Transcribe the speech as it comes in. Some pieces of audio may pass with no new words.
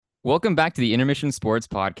Welcome back to the Intermission Sports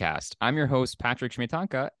Podcast. I'm your host, Patrick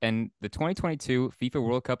Schmitanka, and the 2022 FIFA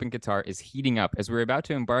World Cup in Qatar is heating up as we're about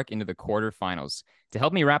to embark into the quarterfinals. To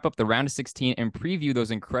help me wrap up the round of 16 and preview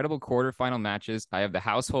those incredible quarterfinal matches, I have the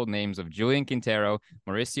household names of Julian Quintero,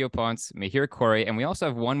 Mauricio Ponce, Mihir Corey, and we also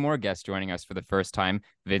have one more guest joining us for the first time,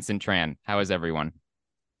 Vincent Tran. How is everyone?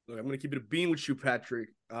 Look, I'm going to keep it a bean with you, Patrick.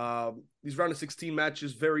 These round of 16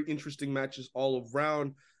 matches, very interesting matches all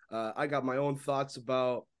around. I got my own thoughts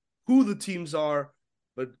about who the teams are,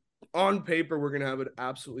 but on paper, we're going to have an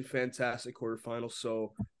absolutely fantastic quarterfinal.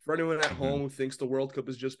 So for anyone at home who thinks the World Cup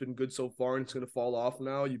has just been good so far and it's going to fall off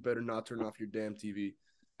now, you better not turn off your damn TV.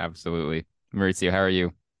 Absolutely. Mauricio, how are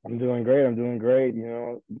you? I'm doing great. I'm doing great.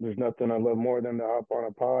 There's nothing I love more than to hop on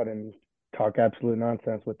a pod and talk absolute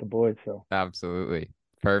nonsense with the boys. So Absolutely.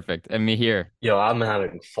 Perfect. And Mihir. Yo, I'm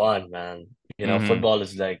having fun, man. Football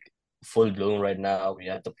is like full bloom right now. We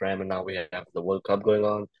have the Prem and now we have the World Cup going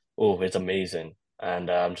on. Oh, it's amazing.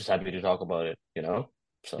 And I'm just happy to talk about it. So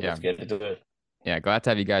Yeah. let's get into it. Yeah, glad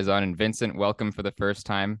to have you guys on. And Vincent, welcome for the first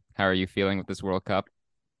time. How are you feeling with this World Cup?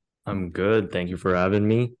 I'm good. Thank you for having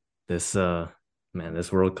me. This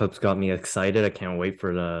World Cup's got me excited. I can't wait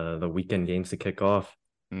for the weekend games to kick off.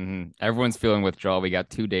 Everyone's feeling withdrawal. We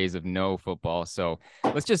got 2 days of no football. So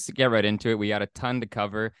let's just get right into it. We got a ton to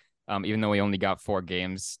cover. Even though we only got 4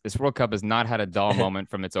 games, this World Cup has not had a dull moment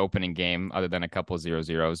from its opening game, other than a couple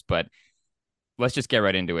 0-0s. But let's just get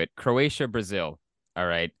right into it. Croatia, Brazil. All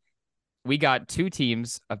right. We got two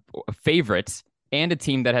teams, a favorite and a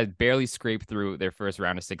team that has barely scraped through their first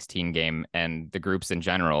round of 16 game and the groups in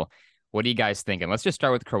general. What are you guys thinking? Let's just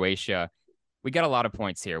start with Croatia. We got a lot of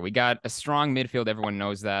points here. We got a strong midfield. Everyone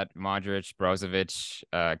knows that. Modric, Brozovic,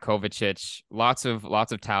 Kovacic, lots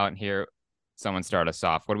of talent here. Someone start us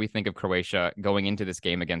off. What do we think of Croatia going into this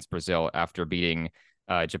game against Brazil after beating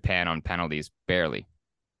Japan on penalties barely?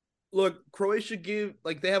 Look, Croatia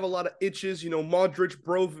they have a lot of itches. Modric,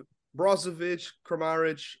 Brozovic,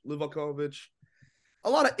 Kramaric, Livakovic. A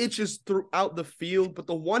lot of itches throughout the field, but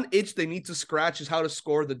the one itch they need to scratch is how to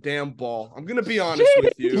score the damn ball. I'm going to be honest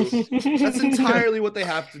with you. That's entirely what they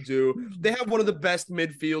have to do. They have one of the best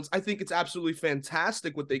midfields. I think it's absolutely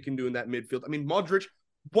fantastic what they can do in that midfield. I mean, Modric,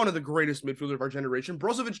 one of the greatest midfielders of our generation.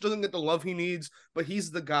 Brozovic doesn't get the love he needs, but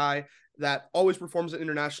he's the guy that always performs at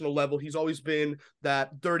international level. He's always been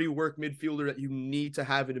that dirty work midfielder that you need to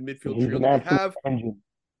have in a midfield trio that they have.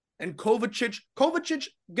 And Kovacic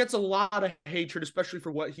gets a lot of hatred, especially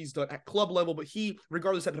for what he's done at club level. But he,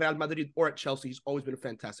 regardless at Real Madrid or at Chelsea, he's always been a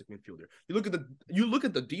fantastic midfielder. You look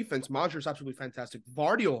at the defense. Modric is absolutely fantastic.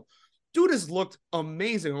 Vardiol, dude has looked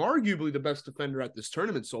amazing. Arguably the best defender at this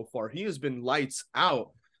tournament so far. He has been lights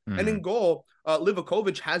out. And in goal,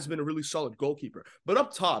 Livakovic has been a really solid goalkeeper. But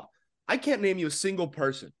up top, I can't name you a single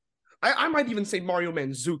person. I might even say Mario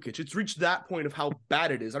Mandzukic. It's reached that point of how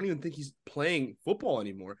bad it is. I don't even think he's playing football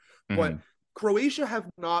anymore. But Croatia have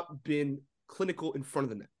not been clinical in front of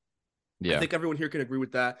the net. Yeah. I think everyone here can agree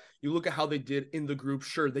with that. You look at how they did in the group.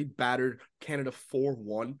 Sure, they battered Canada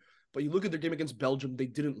 4-1. But you look at their game against Belgium, they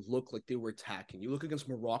didn't look like they were attacking. You look against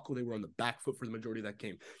Morocco, they were on the back foot for the majority of that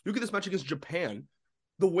game. You look at this match against Japan,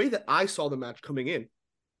 the way that I saw the match coming in,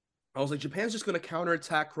 I was like, Japan's just going to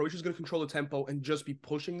counterattack. Croatia's going to control the tempo and just be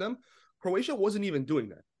pushing them. Croatia wasn't even doing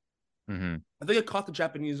that. I think it caught the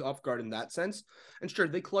Japanese off guard in that sense. And sure,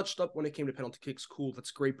 they clutched up when it came to penalty kicks. Cool,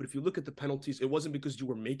 that's great. But if you look at the penalties, it wasn't because you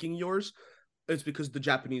were making yours. It's because the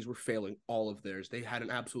Japanese were failing all of theirs. They had an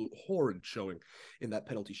absolute horrid showing in that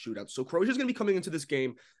penalty shootout. So Croatia's going to be coming into this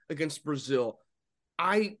game against Brazil.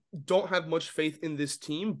 I don't have much faith in this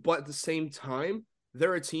team, but at the same time,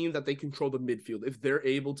 they're a team that they control the midfield. If they're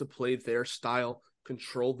able to play their style,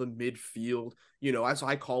 control the midfield, as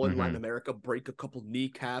I call it in Latin America, break a couple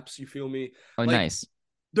kneecaps, you feel me? Oh, nice.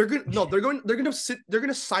 They're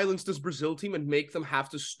gonna silence this Brazil team and make them have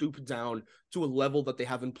to stoop down to a level that they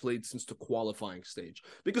haven't played since the qualifying stage.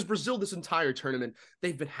 Because Brazil, this entire tournament,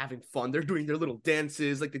 they've been having fun. They're doing their little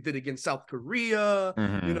dances like they did against South Korea.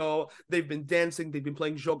 They've been dancing. They've been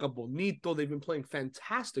playing Joga Bonito. They've been playing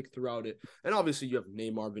fantastic throughout it. And obviously, you have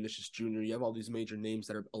Neymar, Vinicius Jr. You have all these major names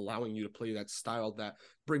that are allowing you to play that style that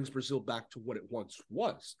brings Brazil back to what it once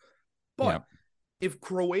was. But if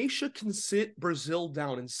Croatia can sit Brazil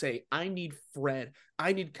down and say, I need Fred,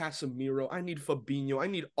 I need Casemiro, I need Fabinho, I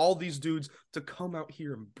need all these dudes to come out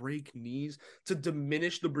here and break knees, to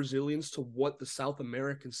diminish the Brazilians to what the South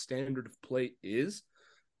American standard of play is,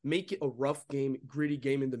 make it a rough game, gritty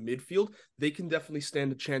game in the midfield, they can definitely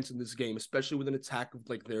stand a chance in this game, especially with an attack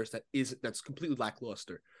like theirs that's completely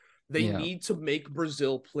lackluster. They need to make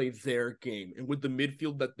Brazil play their game. And with the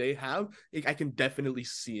midfield that they have, I can definitely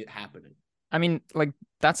see it happening. I mean, like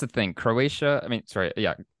that's the thing. Croatia, I mean, sorry,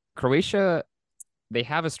 yeah, Croatia, they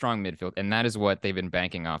have a strong midfield, and that is what they've been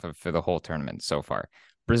banking off of for the whole tournament so far.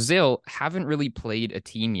 Brazil haven't really played a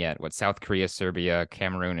team yet. What South Korea, Serbia,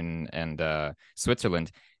 Cameroon, and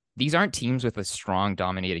Switzerland. These aren't teams with a strong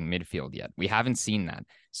dominating midfield yet. We haven't seen that.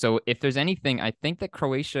 So if there's anything, I think that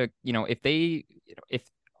Croatia, if they, if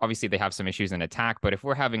obviously they have some issues in attack, but if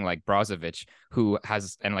we're having like Brozovic, who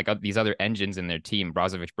has, and like these other engines in their team,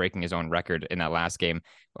 Brozovic breaking his own record in that last game,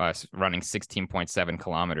 running 16.7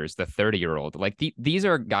 kilometers, the 30-year-old, like these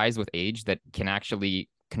are guys with age that can actually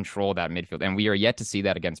control that midfield. And we are yet to see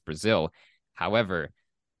that against Brazil. However,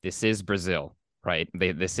 this is Brazil, right?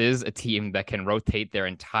 This is a team that can rotate their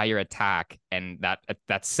entire attack, and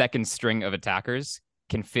that second string of attackers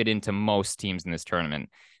can fit into most teams in this tournament.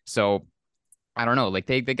 So I don't know, like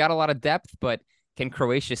they got a lot of depth, but can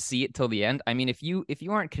Croatia see it till the end? I mean, if you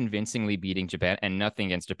aren't convincingly beating Japan, and nothing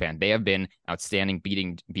against Japan, they have been outstanding,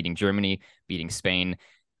 beating Germany, beating Spain.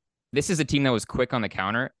 This is a team that was quick on the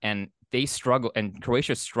counter, and they struggle, and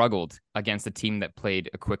Croatia struggled against a team that played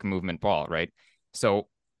a quick movement ball, right? So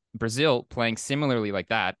Brazil playing similarly like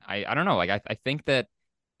that, I don't know. Like I think that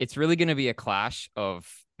it's really going to be a clash of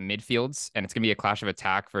midfields, and it's going to be a clash of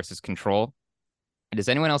attack versus control. Does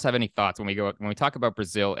anyone else have any thoughts when we talk about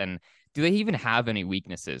Brazil, and do they even have any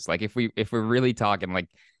weaknesses? Like if we're really talking, like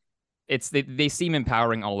they seem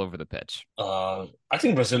empowering all over the pitch. I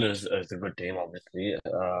think Brazil is a good team, obviously.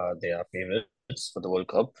 They are favorites for the World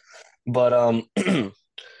Cup. But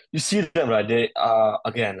you see them, right? They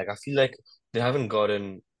again, like I feel like they haven't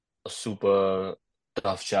gotten a super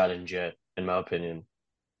tough challenge yet, in my opinion.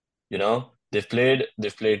 You know, they've played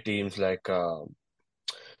teams like uh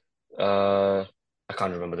I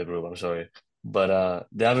can't remember the group, I'm sorry. But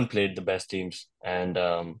they haven't played the best teams. And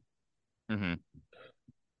Mm-hmm.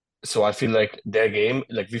 so I feel like their game,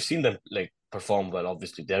 like we've seen them like perform well,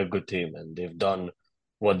 obviously. They're a good team and they've done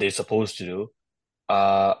what they're supposed to do.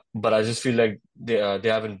 But I just feel like they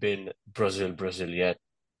haven't been Brazil yet,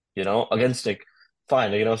 against like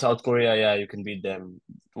fine, like, South Korea, yeah, you can beat them,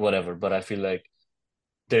 whatever. But I feel like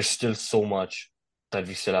there's still so much that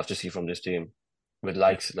we still have to see from this team. With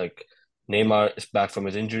likes like Neymar is back from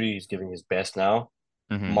his injury, he's giving his best now.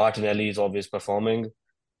 Mm-hmm. Martinelli is always performing.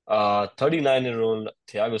 39-year-old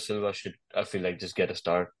Thiago Silva should, I feel like, just get a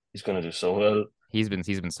start. He's gonna do so well. He's been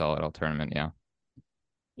solid all tournament, yeah.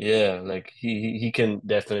 Yeah, like he can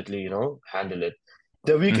definitely, handle it.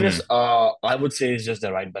 The Mm-hmm. weakness, I would say, is just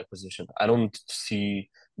the right back position. I don't see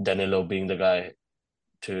Danilo being the guy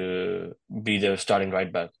to be their starting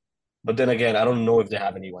right back. But then again, I don't know if they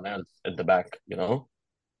have anyone else at the back,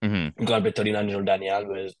 Mm-hmm. You got with 39-year-old Dani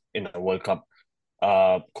Alves in a World Cup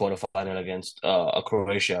quarterfinal against a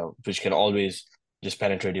Croatia, which can always just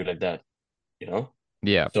penetrate you like that, you know?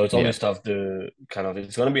 Yeah, So it's yeah, always tough to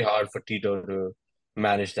it's going to be hard for Tito to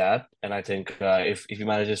manage that. And I think if he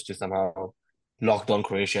manages to somehow lock down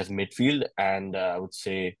Croatia's midfield and I would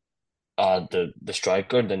say the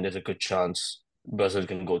striker, then there's a good chance Brazil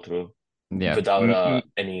can go through yeah. without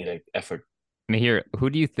any like effort. Mahir, who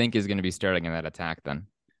do you think is going to be starting in that attack then?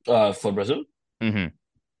 For Brazil,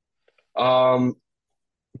 Mm-hmm. um,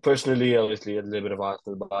 personally, obviously, a little bit of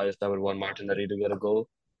Arsenal bias. I would want Martinelli to get a goal,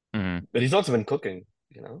 Mm-hmm. but he's also been cooking,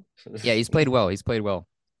 So Yeah, he's played well. He's played well.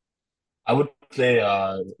 I would play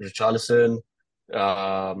Richarlison,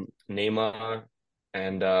 Neymar,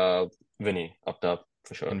 and Vinny up top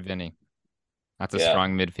for sure. And Vinny. That's a Yeah,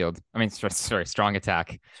 strong midfield. I mean, sorry, strong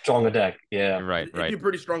attack. strong attack. Yeah, Right, It'd be right. a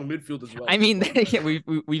pretty strong midfield as well. I mean, yeah,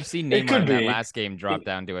 we've seen it Neymar could in that be. last game drop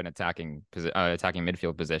down to an attacking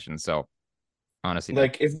midfield position. So honestly, that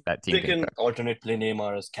Like if that team they can can cook. alternate play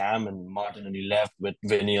Neymar as Cam and Martinelli left with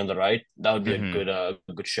Vinny on the right, that would be Mm-hmm.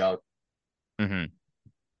 a good shout. Mm-hmm.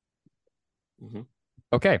 Hmm.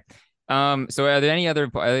 Okay. So are there any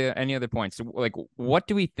other points? So, like, what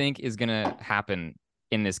do we think is gonna happen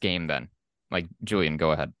in this game then? Like, Julian,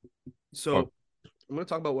 go ahead. Or So I'm gonna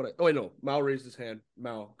talk about what I. Oh wait, no. Mal raised his hand.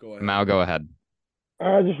 Mal, go ahead. Mao, go ahead.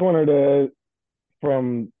 I just wanted to,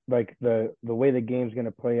 from like the way the game's going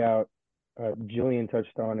to play out. Julian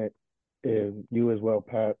touched on it. You as well,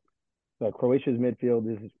 Pat. Croatia's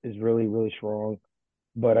midfield is really really strong,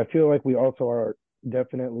 but I feel like we also are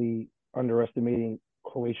definitely underestimating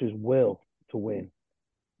Croatia's will to win.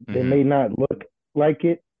 They Mm-hmm. may not look like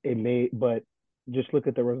it. It may, but just look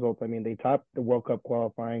at the results. I mean, they topped the World Cup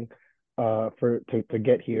qualifying to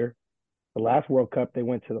get here. The last World Cup, they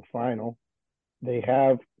went to the final. They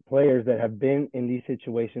have players that have been in these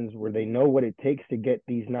situations where they know what it takes to get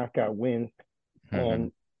these knockout wins, Mm-hmm.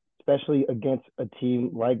 and especially against a team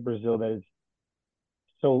like Brazil that is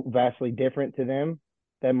so vastly different to them.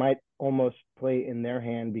 that might almost play in their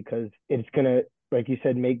hand because it's gonna, like you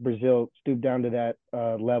said, make Brazil stoop down to that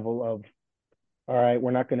level of, all right,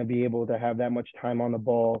 we're not going to be able to have that much time on the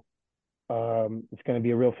ball. It's going to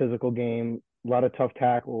be a real physical game, a lot of tough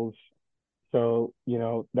tackles. So,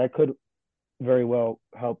 that could very well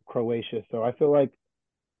help Croatia. So I feel like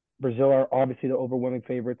Brazil are obviously the overwhelming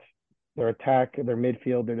favorites. Their attack, their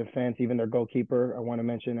midfield, their defense, even their goalkeeper. I want to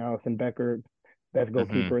mention Alisson Becker, best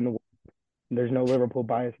goalkeeper in the world. There's no Liverpool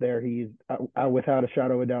bias there. He's without a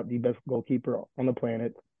shadow of a doubt the best goalkeeper on the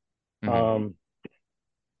planet. It's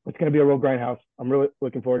going to be a real grindhouse. I'm really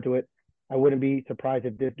looking forward to it. I wouldn't be surprised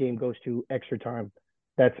if this game goes to extra time.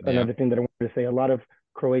 That's another thing that I wanted to say. A lot of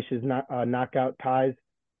Croatia's knockout ties,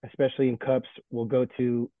 especially in cups, will go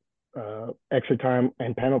to extra time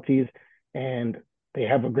and penalties, and they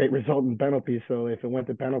have a great result in penalties. So if it went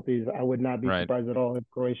to penalties, I would not be surprised at all if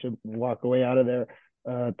Croatia walk away out of there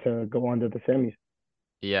to go on to the semis.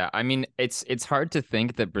 Yeah, I mean, it's hard to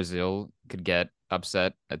think that Brazil could get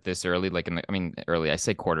upset at this early, like early, I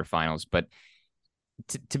say quarterfinals, but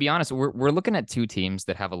to be honest, we're looking at two teams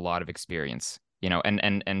that have a lot of experience,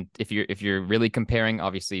 and if you're really comparing,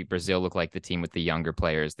 obviously Brazil look like the team with the younger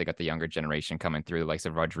players. They got the younger generation coming through, the likes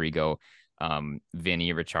of Rodrigo,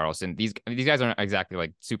 Vinny, Richarlison. These guys aren't exactly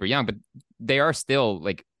like super young, but they are still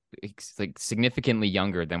like significantly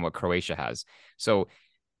younger than what Croatia has. So,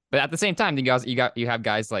 but at the same time, you have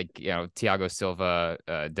guys like Thiago Silva,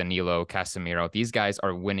 Danilo, Casemiro. These guys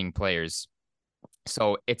are winning players.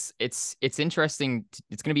 So it's interesting.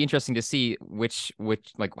 It's going to be interesting to see which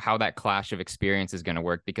like how that clash of experience is going to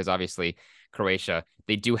work, because obviously Croatia,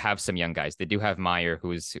 they do have some young guys. They do have Meyer,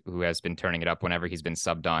 who has been turning it up whenever he's been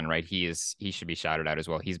subbed on. Right, he should be shouted out as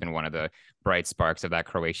well. He's been one of the bright sparks of that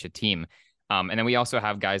Croatia team. And then we also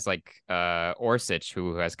have guys like Orsic,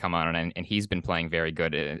 who has come on and he's been playing very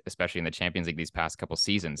good, especially in the Champions League these past couple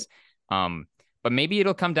seasons. But maybe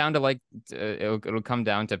it'll come down to it'll come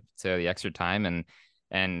down to the extra time,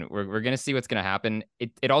 and we're gonna see what's gonna happen.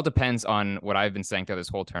 It all depends on what I've been saying throughout this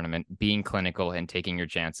whole tournament: being clinical and taking your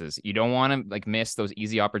chances. You don't want to miss those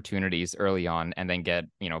easy opportunities early on and then get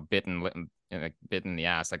bitten in the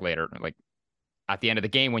ass later, at the end of the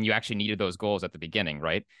game when you actually needed those goals at the beginning,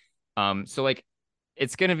 right? So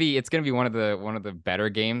it's gonna be one of the better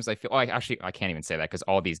games. I feel I can't even say that because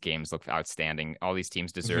all these games look outstanding. All these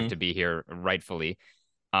teams deserve to be here rightfully.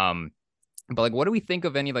 But what do we think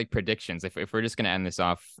of any predictions? If we're just gonna end this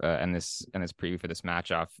off and this preview for this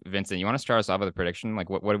match off, Vincent, you want to start us off with a prediction?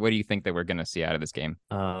 What do you think that we're gonna see out of this game?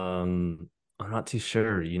 I'm not too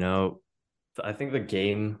sure. I think the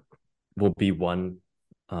game will be won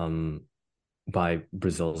by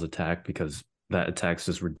Brazil's attack, because that attack's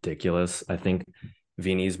just ridiculous. I think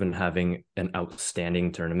Vini's been having an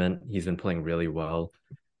outstanding tournament. He's been playing really well.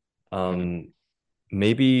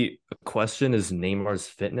 Maybe a question is Neymar's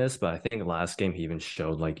fitness, but I think last game he even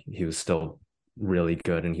showed he was still really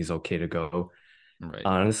good and he's okay to go. Right.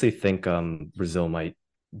 I honestly think Brazil might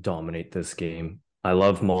dominate this game. I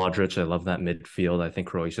love Modric. I love that midfield. I think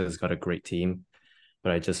Croatia has got a great team,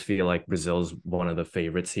 but I just feel like Brazil's one of the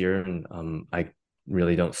favorites here, and I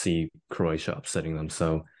really don't see Croatia upsetting them.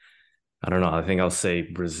 So I don't know. I think I'll say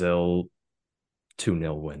Brazil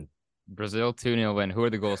 2-0 win. Brazil 2-0 win. Who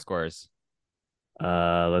are the goal scorers?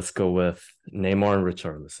 Let's go with Neymar and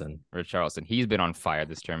Richarlison. Richarlison. He's been on fire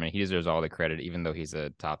this tournament. He deserves all the credit, even though he's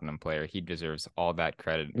a Tottenham player. He deserves all that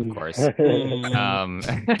credit, of course. To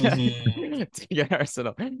get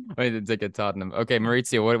Arsenal. To get Tottenham. Okay,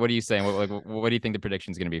 Maurizio, what are you saying? What do you think the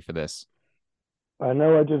prediction is going to be for this? I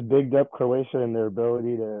know I just bigged up Croatia and their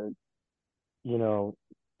ability to,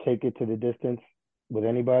 take it to the distance with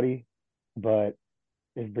anybody. But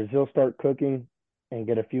if Brazil start cooking and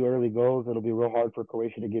get a few early goals, it'll be real hard for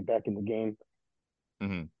Croatia to get back in the game.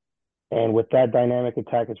 Mm-hmm. And with that dynamic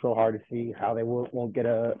attack, it's real hard to see how they won't get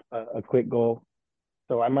a quick goal.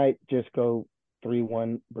 So I might just go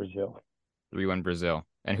 3-1 Brazil. 3-1 Brazil.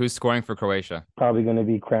 And who's scoring for Croatia? Probably going to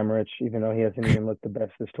be Kramaric, even though he hasn't even looked the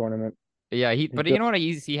best this tournament. Yeah, but you know what?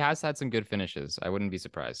 He has had some good finishes. I wouldn't be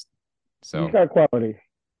surprised. So he's got quality.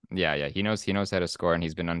 Yeah, he knows how to score, and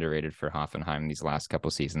he's been underrated for Hoffenheim these last couple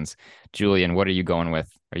seasons. Julian, what are you going with?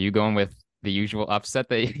 Are you going with the usual upset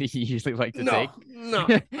that you usually like to take? No.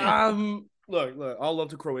 Look, all love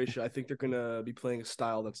to Croatia. I think they're gonna be playing a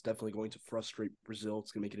style that's definitely going to frustrate Brazil.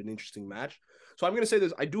 It's gonna make it an interesting match. So I'm gonna say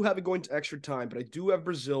this: I do have it going to extra time, but I do have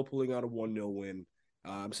Brazil pulling out a 1-0 win.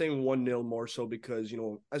 I'm saying 1-0 more so because,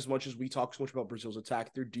 as much as we talk so much about Brazil's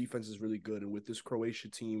attack, their defense is really good. And with this Croatia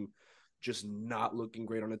team just not looking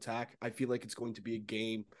great on attack, I feel like it's going to be a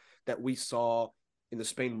game that we saw in the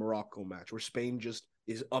Spain-Morocco match, where Spain just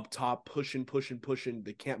is up top, pushing.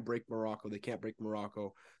 They can't break Morocco.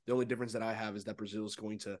 The only difference that I have is that Brazil is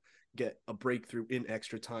going to get a breakthrough in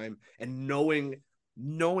extra time. And knowing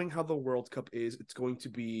how the World Cup is, it's going to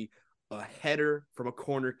be a header from a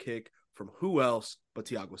corner kick from who else but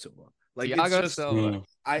Thiago Silva. Like Thiago it's just Silva.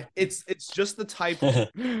 it's just the type.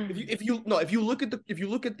 If you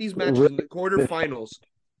look at these matches in the quarterfinals,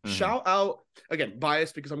 shout out again,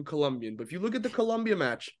 biased because I'm Colombian, but if you look at the Colombia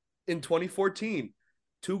match in 2014,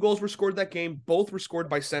 2 goals were scored that game. Both were scored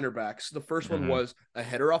by center backs. The first one was a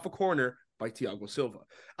header off a corner by Thiago Silva.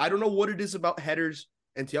 I don't know what it is about headers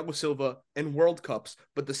and Thiago Silva and World Cups,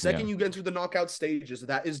 but the second you get into the knockout stages,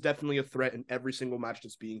 that is definitely a threat in every single match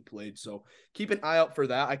that's being played. So keep an eye out for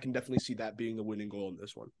that. I can definitely see that being the winning goal in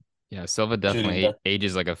this one. Yeah, Silva definitely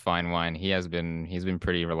ages like a fine wine. He's been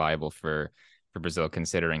pretty reliable for Brazil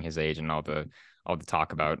considering his age and all the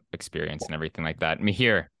talk about experience and everything like that.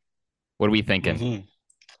 Mihir, what are we thinking?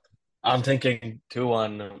 I'm thinking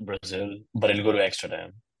 2-1 Brazil, but it'll go to extra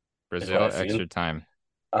time. Brazil extra time.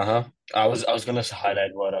 I was gonna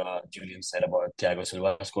highlight what Julian said about Thiago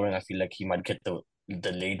Silva scoring. I feel like he might get the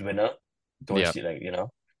late winner towards the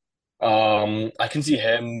I can see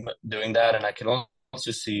him doing that, and I can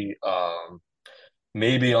also see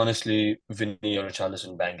maybe honestly Vinny or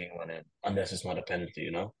Richarlison banging one in, unless it's not a penalty,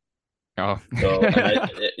 Oh, so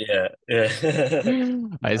yeah.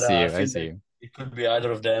 I see you. It could be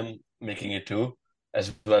either of them making it too,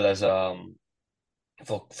 as well as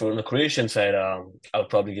for the Croatian side, I would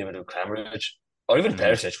probably give it to Kramaric or even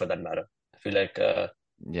Perisic for that matter. I feel like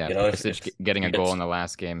Perisic getting a goal in the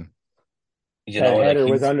last game. That header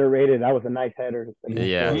was underrated. That was a nice header.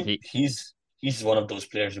 Yeah, he's one of those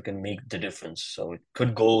players who can make the difference. So it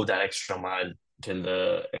could go that extra mile till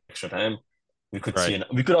the extra time. We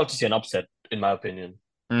could also see an upset, in my opinion.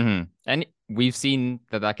 And we've seen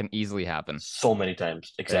that can easily happen so many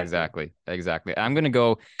times. Exactly. I'm going to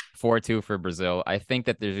go 4-2 for Brazil. I think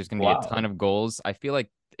that there's just going to be a ton of goals. I feel like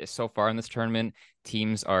so far in this tournament,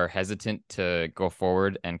 teams are hesitant to go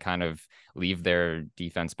forward and kind of leave their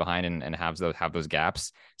defense behind and have those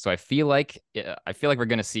gaps. So I feel like we're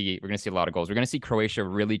going to see a lot of goals. We're going to see Croatia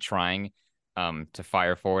really trying to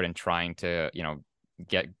fire forward and trying to,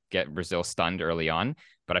 get Brazil stunned early on.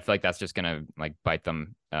 But I feel like that's just gonna bite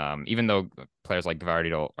them. Even though players like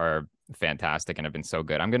Gvardiol are fantastic and have been so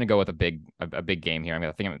good, I'm gonna go with a big game here.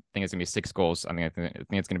 I think it's gonna be 6 goals. I think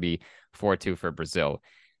it's gonna be 4-2 for Brazil.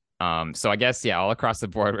 So I guess all across the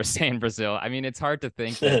board we're saying Brazil. I mean, it's hard to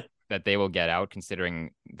think that they will get out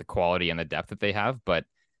considering the quality and the depth that they have. But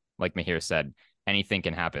like Mihir said, anything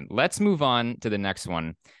can happen. Let's move on to the next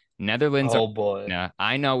one. Netherlands. Oh boy.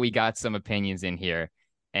 I know we got some opinions in here,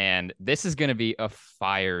 and this is going to be a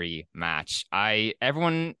fiery match.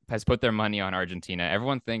 Everyone has put their money on Argentina.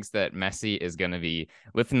 Everyone thinks that Messi is going to be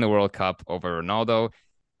lifting the World Cup over Ronaldo.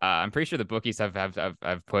 I'm pretty sure the bookies have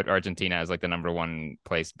put Argentina as like the number 1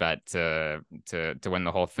 place bet to win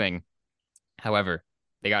the whole thing. However,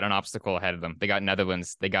 they got an obstacle ahead of them. They got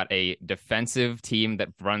Netherlands. They got a defensive team that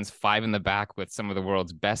runs 5 in the back with some of the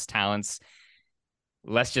world's best talents.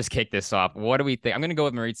 Let's just kick this off. What do we think? I'm going to go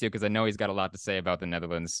with Maurizio because I know he's got a lot to say about the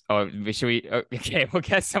Netherlands. Oh, should we? Okay, we'll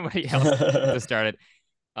get somebody else to start it.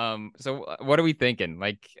 So what are we thinking?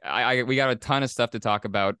 We got a ton of stuff to talk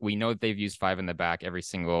about. We know that they've used 5 in the back every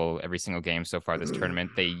single game so far this tournament.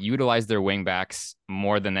 They utilize their wing backs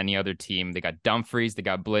more than any other team. They got Dumfries, they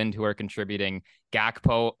got Blind who are contributing.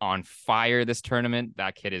 Gakpo on fire this tournament.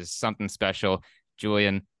 That kid is something special.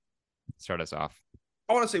 Julian, start us off.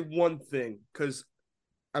 I want to say one thing because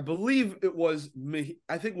I believe it was me.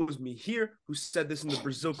 I think it was me here who said this in the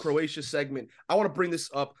Brazil-Croatia segment. I want to bring this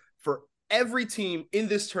up for every team in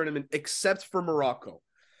this tournament except for Morocco.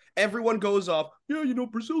 Everyone goes off,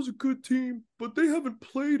 Brazil's a good team, but they haven't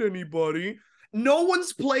played anybody. No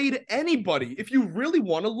one's played anybody if you really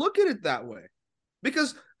want to look at it that way.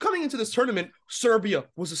 Because coming into this tournament, Serbia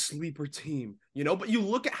was a sleeper team, but you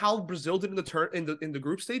look at how Brazil did in the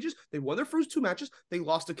group stages. They won their first 2 matches. They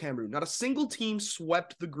lost to Cameroon. Not a single team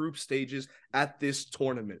swept the group stages at this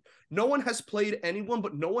tournament. No one has played anyone,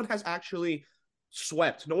 but no one has actually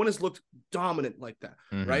swept. No one has looked dominant like that,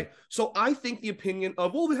 right? So I think the opinion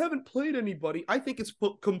of, they haven't played anybody, I think it's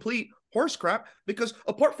complete horse crap because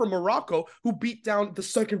apart from Morocco, who beat down the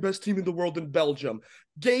second best team in the world in Belgium,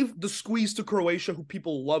 gave the squeeze to Croatia, who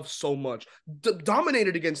people love so much,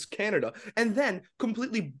 dominated against Canada, and then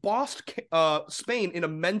completely bossed Spain in a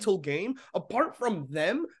mental game. Apart from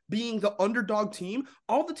them being the underdog team,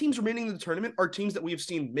 all the teams remaining in the tournament are teams that we have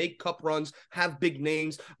seen make cup runs, have big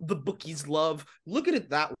names, the bookies love. Look at it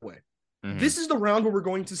that way. This is the round where we're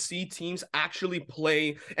going to see teams actually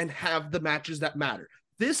play and have the matches that matter.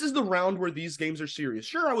 This is the round where these games are serious.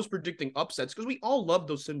 Sure, I was predicting upsets because we all love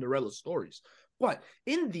those Cinderella stories. But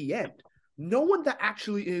in the end, no one that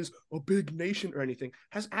actually is a big nation or anything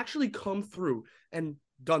has actually come through and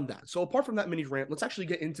done that. So apart from that mini rant, let's actually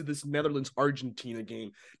get into this Netherlands-Argentina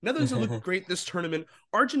game. Netherlands have looked great this tournament.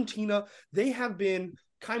 Argentina, they have been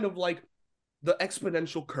kind of like the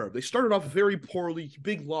exponential curve. They started off very poorly,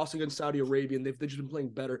 big loss against Saudi Arabia, and they've just been playing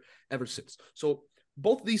better ever since. So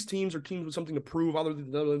both of these teams are teams with something to prove. Other than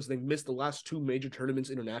the Netherlands, they missed the last two major tournaments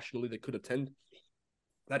internationally they could attend.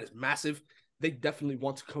 That is massive. They definitely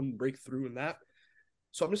want to come break through in that.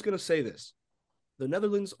 So I'm just going to say this. The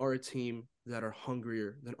Netherlands are a team that are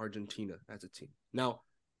hungrier than Argentina as a team. Now,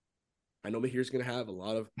 I know Mahir's going to have a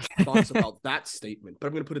lot of thoughts about that statement, but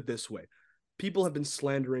I'm going to put it this way. People have been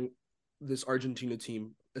slandering this Argentina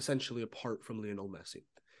team essentially apart from Lionel Messi.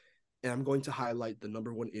 And I'm going to highlight the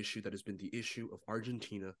number one issue that has been the issue of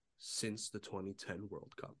Argentina since the 2010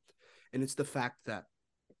 World Cup. And it's the fact that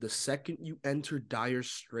the second you enter dire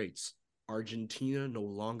straits, Argentina no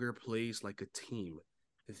longer plays like a team.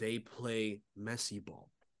 They play Messi ball.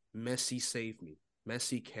 Messi save me.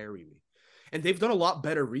 Messi carry me. And they've done a lot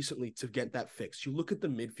better recently to get that fixed. You look at the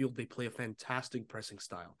midfield, they play a fantastic pressing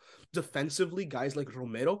style. Defensively, guys like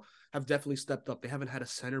Romero have definitely stepped up. They haven't had a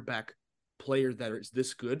center back player that is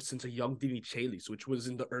this good since a young Dini Chelis, which was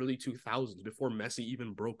in the early 2000s before Messi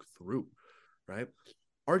even broke through, right?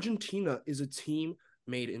 Argentina is a team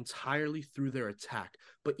made entirely through their attack.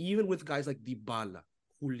 But even with guys like Dybala,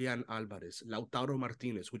 Julian Alvarez, Lautaro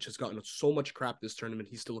Martinez, which has gotten so much crap this tournament,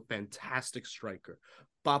 he's still a fantastic striker.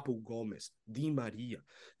 Papu Gomez, Di Maria,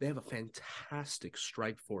 they have a fantastic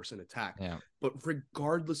strike force and attack. Yeah. But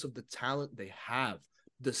regardless of the talent they have,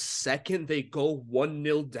 the second they go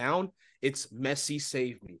 1-0 down, it's Messi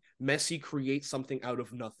save me. Messi creates something out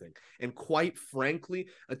of nothing. And quite frankly,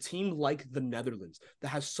 a team like the Netherlands that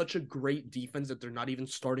has such a great defense that they're not even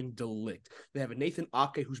starting De Ligt. They have a Nathan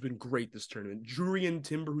Ake who's been great this tournament. Jurriën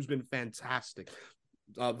Timber who's been fantastic.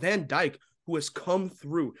 Van Dijk who has come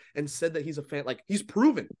through and said that he's a fan. Like, he's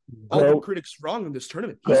proven all the critics wrong in this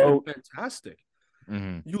tournament. He's been fantastic.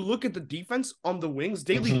 Mm-hmm. You look at the defense on the wings,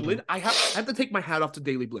 Daley Blind. I have to take my hat off to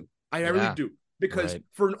Daley Blind. I really do. Because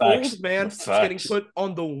for an old man getting put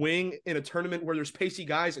on the wing in a tournament where there's pacey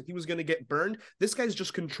guys and he was going to get burned, this guy's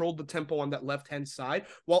just controlled the tempo on that left-hand side.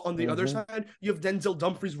 While on the other side, you have Denzel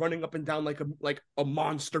Dumfries running up and down like a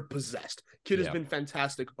monster possessed. Kid has been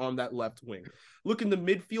fantastic on that left wing. Look in the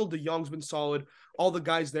midfield, De Jong's been solid. All the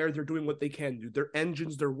guys there, they're doing what they can do. They're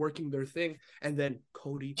engines, they're working their thing. And then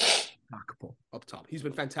Cody Gakpo up top. He's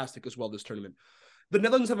been fantastic as well this tournament. The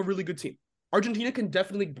Netherlands have a really good team. Argentina can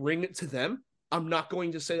definitely bring it to them. I'm not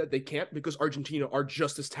going to say that they can't because Argentina are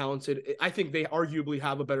just as talented. I think they arguably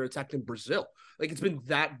have a better attack than Brazil. Like, it's been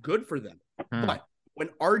that good for them. But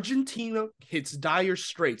when Argentina hits dire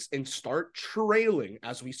straits and start trailing,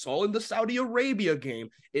 as we saw in the Saudi Arabia game,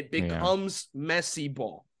 it becomes Messi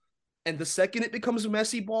ball. And the second it becomes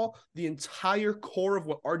Messi ball, the entire core of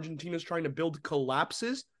what Argentina is trying to build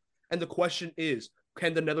collapses. And the question is,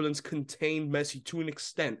 can the Netherlands contain Messi to an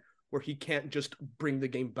extent where he can't just bring the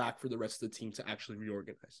game back for the rest of the team to actually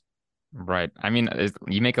reorganize? Right. I mean,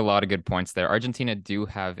 you make a lot of good points there. Argentina do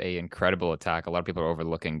have an incredible attack. A lot of people are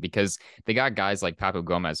overlooking because they got guys like Papu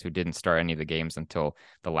Gomez who didn't start any of the games until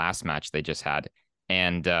the last match they just had.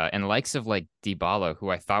 And likes of like Dybala, who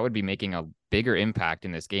I thought would be making a bigger impact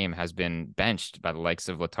in this game, has been benched by the likes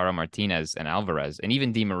of Lautaro Martinez and Alvarez, and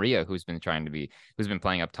even Di Maria, who's been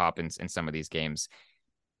playing up top in some of these games.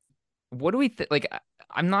 What do we think? Like,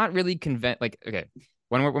 I'm not really convinced. Like, okay,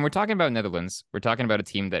 when we're talking about Netherlands, we're talking about a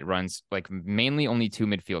team that runs like mainly only two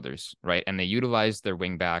midfielders, right? And they utilize their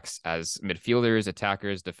wing backs as midfielders,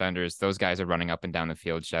 attackers, defenders. Those guys are running up and down the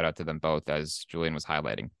field. Shout out to them both, as Julian was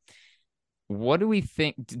highlighting. What do we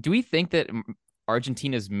think? Do we think that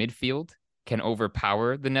Argentina's midfield can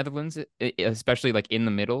overpower the Netherlands, especially like in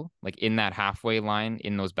the middle, like in that halfway line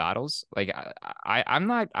in those battles? Like, I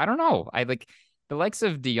don't know. I like the likes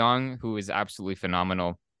of De Jong, who is absolutely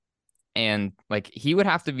phenomenal. And like, he would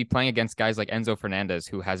have to be playing against guys like Enzo Fernandez,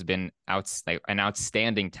 who has been an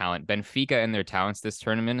outstanding talent. Benfica and their talents this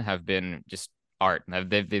tournament have been just art.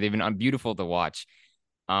 They've been beautiful to watch.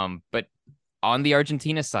 But on the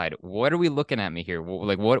Argentina side, what are we looking at me here?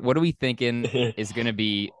 Like, what are we thinking is going to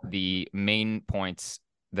be the main points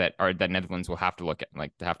that Netherlands will have to look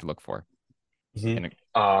look for?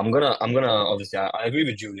 I'm gonna obviously I agree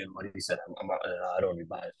with Julian what he said. I don't want to be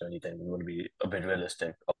biased or anything. I'm gonna be a bit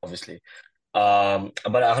realistic, obviously. But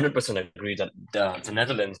I 100% agree that the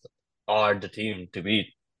Netherlands are the team to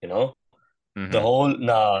beat. You know, the whole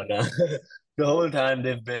the whole time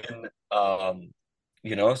they've been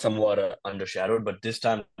somewhat undershadowed. But this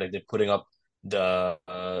time, like they're putting up the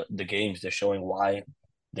games. They're showing why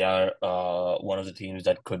they are one of the teams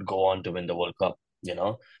that could go on to win the World Cup.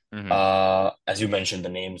 Hmm. As you mentioned, the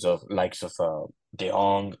names of likes of De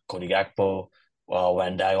Jong, Cody Gakpo,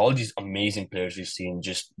 Van Dijk, all these amazing players we've seen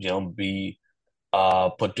just be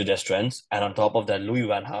put to their strengths, and on top of that, Louis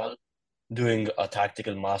Van Gaal doing a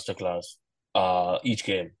tactical masterclass each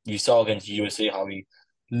game. You saw against USA how he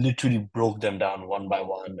literally broke them down one by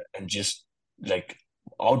one and just like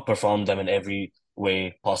outperformed them in every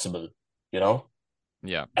way possible. You know,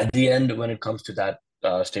 Yeah. at the end, when it comes to that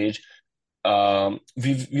stage,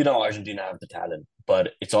 Argentina have the talent,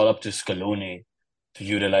 but it's all up to Scaloni to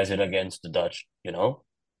utilize it against the Dutch. Yeah.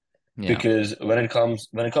 Because when it comes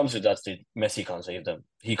to that stage, Messi can't save them.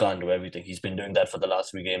 He can't do everything. He's been doing that for the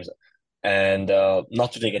last 3 games, and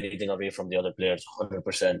not to take anything away from the other players,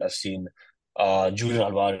 100%. I've seen Julian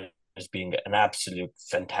Alvarez being an absolute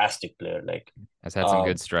fantastic player. Like, Has had some uh,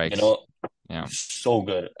 good you strikes. know, Yeah. so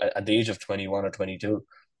good at the age of 21 or 22,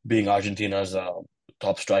 being Argentina's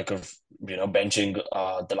top striker. Benching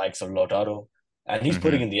the likes of Lautaro, and he's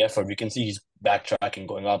putting Hmm. in the effort. We can see he's backtracking,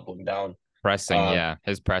 going up, going down. Pressing. Uh, Yeah.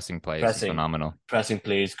 His pressing plays is pressing, phenomenal. pressing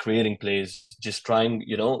plays, creating plays, just trying,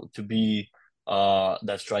 to be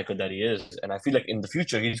that striker that he is. And I feel like in the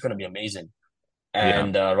future he's going to be amazing. Yeah.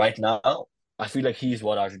 And right now, I feel like he's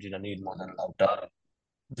what Argentina need more than Lautaro.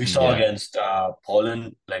 We saw Yeah. against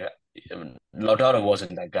Poland, like Lautaro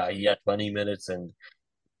wasn't that guy. He had 20 minutes and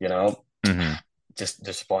you know Hmm. just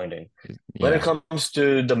disappointing. When it Yeah. comes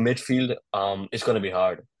to the midfield, it's going to be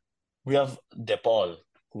hard. We have DePaul,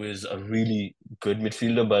 who is a really good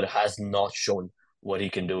midfielder, but has not shown what he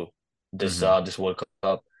can do Hmm. this World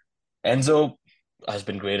Cup. Enzo has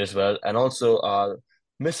been great as well, and also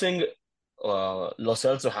missing Lo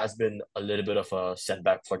Celso has been a little bit of a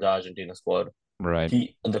setback for the Argentina squad. Right.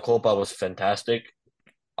 He in the Copa was fantastic.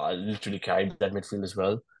 Literally carried that midfield as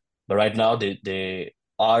well, but right now they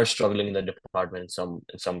are struggling in the department in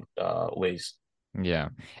some ways. Yeah.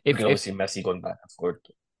 You If can if always see Messi going back and forth.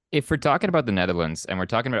 if we're talking about the Netherlands and we're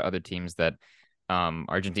talking about other teams that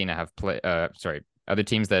Argentina have played, other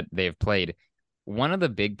teams that they've played, one of the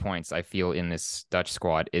big points I feel in this Dutch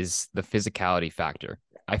squad is the physicality factor.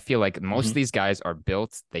 I feel like most of Hmm. these guys are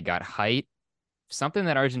built, they got height, something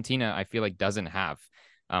that Argentina I feel like doesn't have,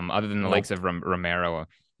 other than the likes Nope. of Romero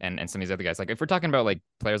and some of these other guys. Like if we're talking about like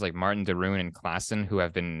players like Martin de Roon and Klaassen who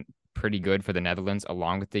have been pretty good for the Netherlands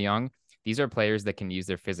along with De Jong, these are players that can use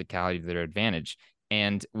their physicality to their advantage.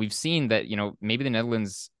 And we've seen that, maybe the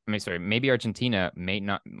Netherlands, maybe Argentina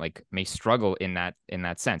may struggle in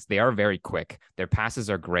that sense. They are very quick. Their passes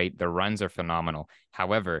are great. Their runs are phenomenal.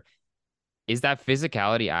 However, is that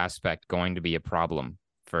physicality aspect going to be a problem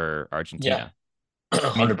for Yeah, Argentina?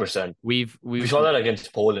 I mean, 100%. we've We we saw that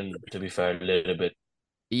against Poland, to be fair, a little bit,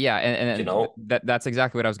 yeah, you and know? that's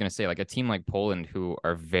exactly what I was going to say. Like a team like Poland, who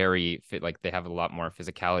are very fit, like they have a lot more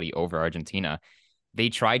physicality over Argentina. They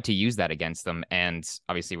tried to use that against them, and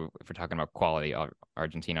obviously, if we're talking about quality,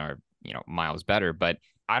 Argentina are miles better. But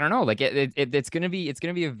I don't know, like it's gonna be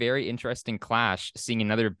a very interesting clash, seeing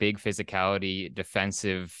another big physicality,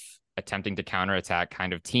 defensive, attempting to counterattack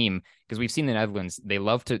kind of team. Because we've seen the Netherlands, they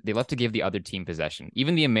love to give the other team possession.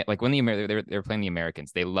 Even like when they're playing the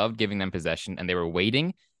Americans, they loved giving them possession, and they were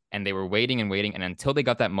waiting and they were waiting and waiting, and until they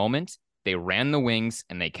got that moment, they ran the wings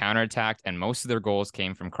and they counterattacked, and most of their goals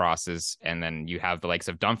came from crosses. And then you have the likes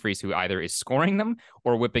of Dumfries, who either is scoring them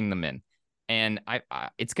or whipping them in. And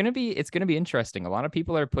it's gonna be interesting. A lot of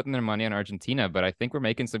people are putting their money on Argentina, but I think we're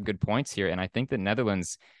making some good points here. And I think the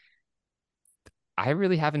Netherlands, I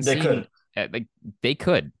really haven't They seen could. like they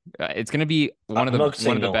could. It's gonna be one of I'm the not one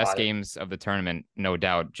saying of the no. best games of the tournament, no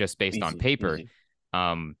doubt, just based on Easy, paper. easy.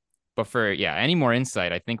 Um, but for any more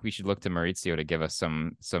insight, I think we should look to Maurizio to give us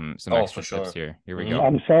some Oh, for extra tips sure. here. Here we Hmm. go.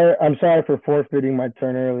 I'm sorry for forfeiting my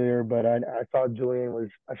turn earlier, but I saw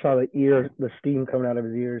the steam coming out of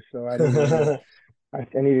his ears, so I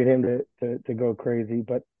needed him to go crazy.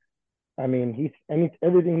 But I mean,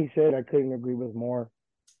 everything he said, I couldn't agree with more.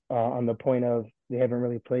 On the point of they haven't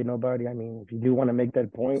really played nobody. I mean, if you do want to make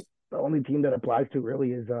that point, the only team that applies to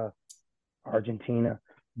really is Argentina.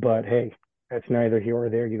 But hey, that's neither here or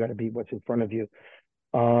there. You got to beat what's in front of you.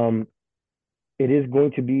 Um, it is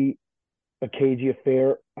going to be a cagey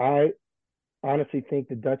affair. I honestly think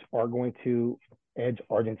the Dutch are going to edge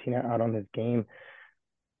Argentina out on this game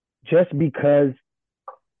just because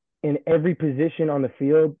in every position on the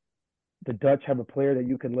field, the Dutch have a player that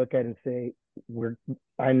you can look at and say,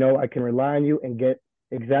 I know I can rely on you and get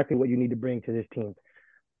exactly what you need to bring to this team.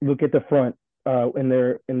 Look at the front in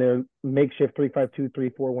their makeshift 3-5-2,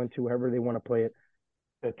 3-4-1-2, however they want to play it.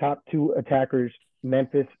 the top two attackers,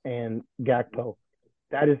 Memphis and Gakpo.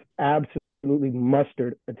 That is absolutely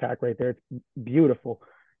mustard attack right there. It's beautiful.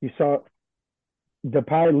 You saw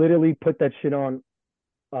Depay literally put that shit on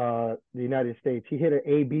the United States. He hit an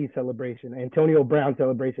AB celebration, Antonio Brown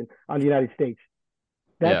celebration on the United States.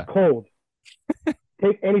 That's cold.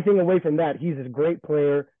 Take anything away from that. He's a great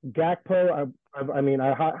player. Gakpo, I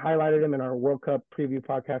highlighted him in our World Cup preview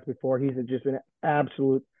podcast before. He's just an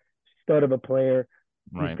absolute stud of a player.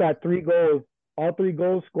 Right. He's got 3 goals. All 3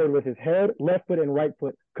 goals scored with his head, left foot, and right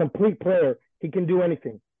foot. Complete player. He can do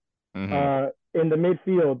anything. Mm-hmm. In the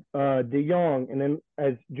midfield, De Jong, and then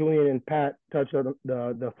as Julian and Pat touched on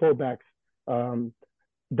the fullbacks,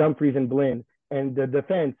 Dumfries and Blinn, and the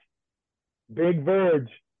defense, Big Verge,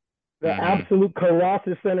 the absolute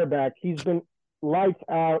colossus center back. He's been lights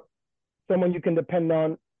out, someone you can depend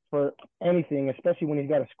on for anything, especially when he's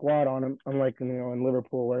got a squad on him, unlike in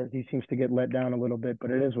Liverpool where he seems to get let down a little bit, but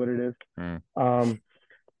it is what it is.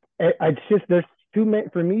 It's just there's too many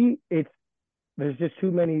for me. There's just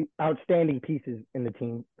too many outstanding pieces in the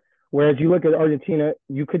team. Whereas you look at Argentina,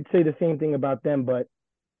 you could say the same thing about them, but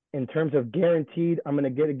in terms of guaranteed, I'm going to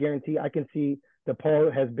get a guarantee. I can see the Paul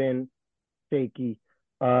has been shaky.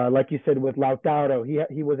 Like you said with Lautaro,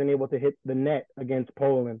 he wasn't able to hit the net against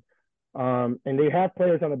Poland. And they have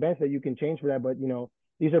players on the bench that you can change for that, but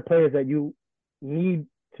these are players that you need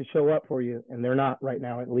to show up for you, and they're not right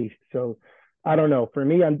now at least. So I don't know. For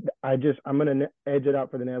me, I'm gonna edge it out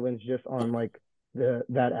for the Netherlands just on like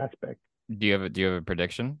that aspect. Do you have a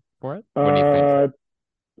prediction for it? What do you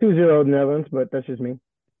think? 2-0 Netherlands, but that's just me.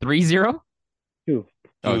 3-0? 2.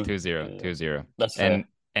 Oh, 2-0. 2-0. That's and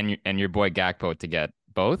your boy Gakpo to get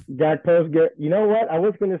both? Gakpo's get. You know what? I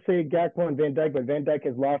was gonna say Gakpo and Van Dijk, but Van Dijk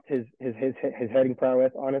has lost his heading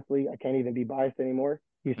prowess. Honestly, I can't even be biased anymore.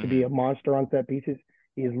 He used to be a monster on set pieces.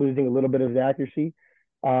 He is losing a little bit of his accuracy.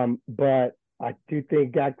 But I do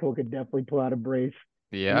think Gakpo could definitely pull out a brace.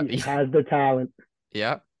 Yeah. He has the talent.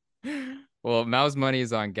 Yeah. Well, Mao's money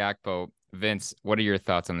is on Gakpo. Vince, what are your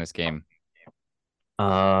thoughts on this game?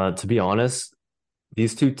 To be honest,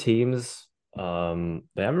 these two teams, they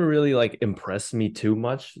haven't really like impressed me too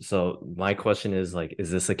much. So my question is like,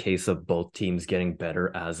 is this a case of both teams getting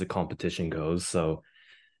better as the competition goes? So,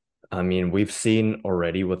 I mean, we've seen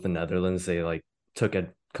already with the Netherlands, they like took a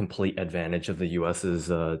complete advantage of the US's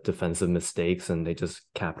defensive mistakes and they just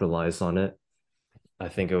capitalized on it. I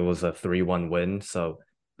think it was a 3-1 win. So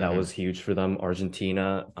that was huge for them.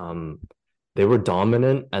 Argentina, they were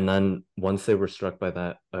dominant. And then once they were struck by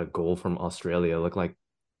that goal from Australia, it looked like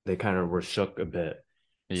they kind of were shook a bit.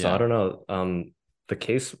 Yeah. So I don't know. The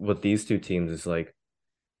case with these two teams is like,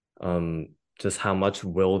 just how much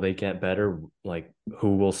will they get better? Like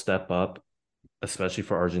who will step up, especially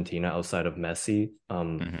for Argentina outside of Messi.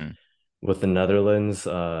 With the Netherlands,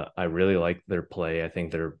 I really like their play. I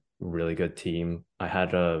think they're a really good team. I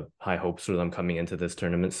had high hopes for them coming into this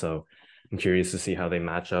tournament. So I'm curious to see how they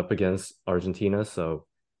match up against Argentina. So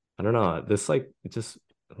I don't know. This like just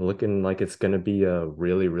looking like it's going to be a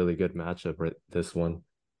really, really good matchup, right? This one.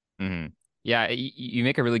 Yeah, you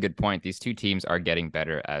make a really good point. These two teams are getting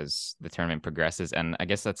better as the tournament progresses, and I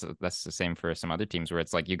guess that's the same for some other teams where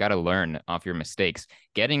it's like you got to learn off your mistakes.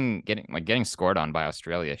 Getting scored on by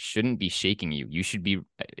Australia shouldn't be shaking you. You should be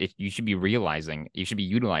realizing, you should be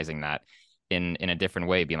utilizing that in a different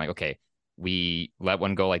way, being like, okay, we let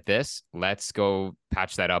one go like this. Let's go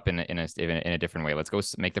patch that up in a different way. Let's go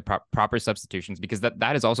make the proper substitutions, because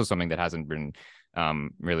that is also something that hasn't been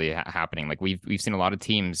really happening. Like we've seen a lot of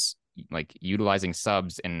teams like utilizing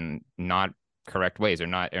subs in not correct ways or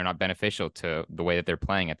not beneficial to the way that they're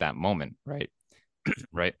playing at that moment, right?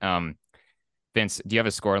 Right. Vince, do you have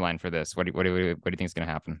a score line for this? What do you think is going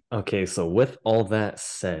to happen? Okay, so with all that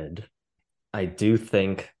said, I do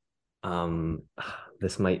think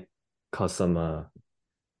this might cause some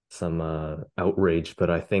outrage, but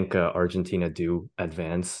I think Argentina do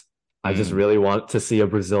advance. I just really want to see a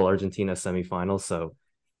Brazil-Argentina semifinal, so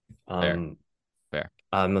Fair.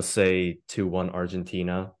 I'm gonna say 2-1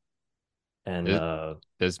 Argentina. And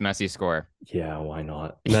does Messi score? Yeah, why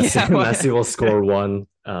not? Messi will score one.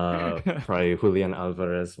 Probably Julian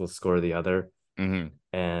Alvarez will score the other.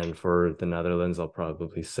 And for the Netherlands, I'll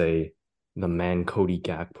probably say the man Cody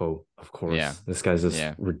Gakpo, of course. Yeah. This guy's just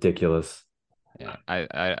ridiculous. Yeah,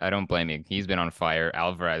 I don't blame you. He's been on fire.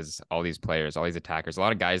 Alvarez, all these players, all these attackers, a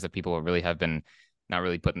lot of guys that people really have been not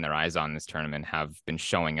really putting their eyes on this tournament have been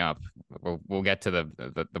showing up. We'll get to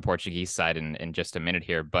the Portuguese side in just a minute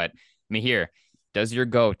here, but Mihir, does your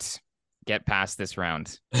GOAT get past this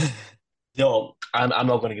round? Yo, I'm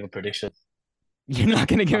not going to give a prediction. You're not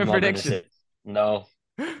going to give a prediction? No.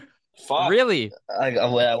 Fuck. Really? I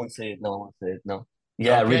won't say it. No, I won't say it. No.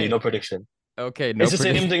 Yeah, really, Okay. no prediction. Okay, no It's the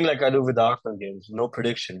same prediction. thing like I do with the Arsenal games. No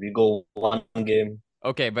prediction. We go one game,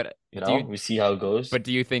 Okay, we see how it goes.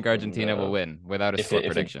 do you think And Argentina will win without a score if it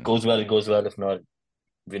prediction? goes well, it goes well. If not,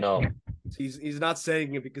 we know. He's not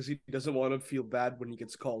saying it because he doesn't want to feel bad when he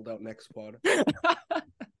gets called out next pod.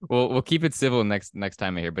 We'll keep it civil next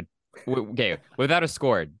time I hear. But okay, without a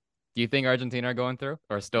score, do you think Argentina are going through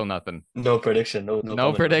or still nothing? No prediction. No No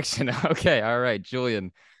comment. prediction. Okay, all right,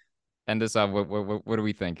 Julian, end this off. What do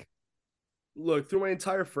we think? Look, through my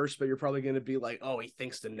entire first bit, you're probably going to be like, oh, he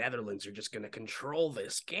thinks the Netherlands are just going to control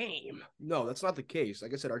this game. No, that's not the case.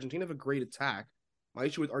 Like I said, Argentina have a great attack. My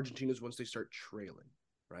issue with Argentina is once they start trailing,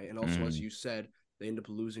 right? And also, as you said, they end up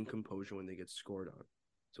losing composure when they get scored on.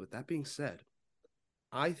 So with that being said,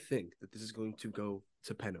 I think that this is going to go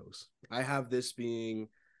to penos. I have this being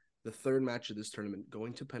the third match of this tournament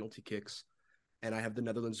going to penalty kicks, and I have the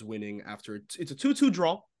Netherlands winning after it's a 2-2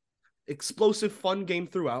 draw. Explosive, fun game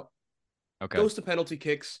throughout. Okay. Goes to penalty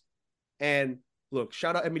kicks. And look,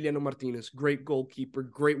 shout out Emiliano Martinez. Great goalkeeper.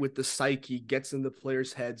 Great with the psyche. Gets in the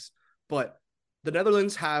players' heads. But the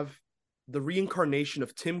Netherlands have the reincarnation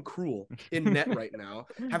of Tim Krul in net right now.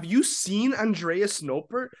 Have you seen Andreas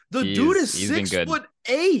Noper? The dude is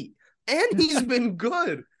 6'8", and he's been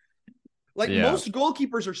good. Like most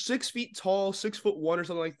goalkeepers are 6 feet tall, 6'1" or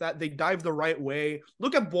something like that. They dive the right way.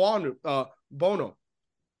 Look at Bono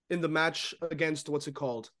in the match against what's it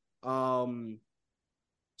called?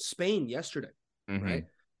 Spain yesterday, right?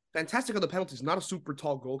 Fantastic on the penalties, not a super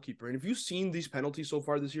tall goalkeeper. And if you've seen these penalties so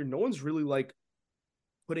far this year, no one's really like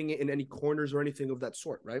putting it in any corners or anything of that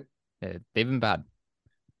sort, right? Yeah, they've been bad.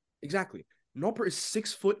 Exactly. Noper is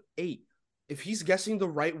 6'8". If he's guessing the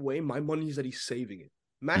right way, my money is that he's saving it.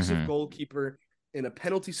 Massive goalkeeper in a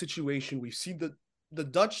penalty situation. We see the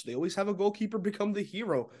Dutch, they always have a goalkeeper become the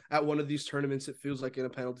hero at one of these tournaments. It feels like in a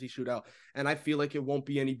penalty shootout. And I feel like it won't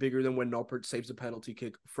be any bigger than when Noppert saves a penalty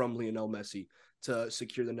kick from Lionel Messi to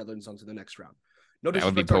secure the Netherlands onto the next round. No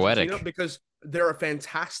disrespect to Argentina, because they're a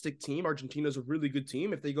fantastic team. Argentina's a really good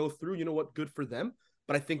team. If they go through, you know what, good for them.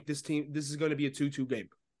 But I think this is going to be a 2-2 game.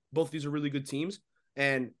 Both these are really good teams.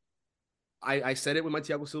 And I said it with my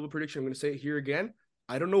Thiago Silva prediction. I'm going to say it here again.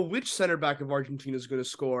 I don't know which center back of Argentina is going to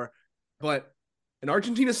score, but an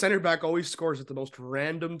Argentina center back always scores at the most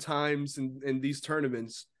random times in these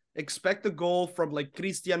tournaments. Expect a goal from like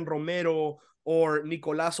Cristian Romero or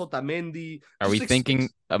Nicolás Otamendi. Are we thinking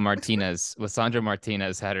a Martinez, Lisandro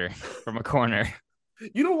Martinez header from a corner?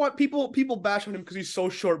 You know what? People bash on him because he's so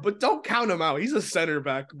short, but don't count him out. He's a center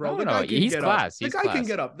back, bro. He's class. The guy can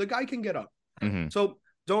get up. The guy can get up. So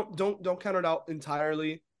don't count it out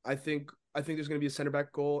entirely. I think there's going to be a center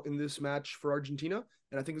back goal in this match for Argentina,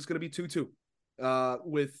 and I think it's going to be 2-2.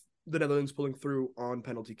 With the Netherlands pulling through on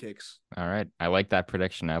penalty kicks. All right. I like that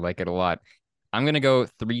prediction. I like it a lot. I'm going to go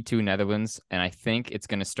 3-2 Netherlands, and I think it's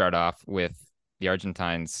going to start off with the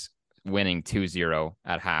Argentines winning 2-0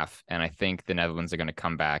 at half, and I think the Netherlands are going to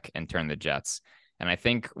come back and turn the Jets. And I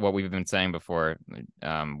think what we've been saying before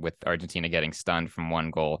with Argentina getting stunned from one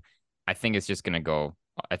goal, I think it's just going to go.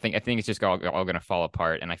 I think it's just all going to fall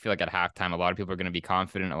apart. And I feel like at halftime, a lot of people are going to be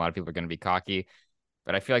confident. A lot of people are going to be cocky.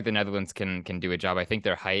 But I feel like the Netherlands can do a job. I think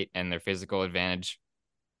their height and their physical advantage,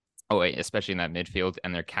 especially in that midfield,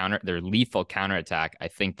 and their lethal counterattack, I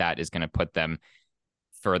think that is going to put them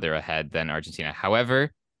further ahead than Argentina.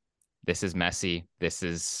 However, this is Messi. This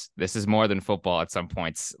is more than football at some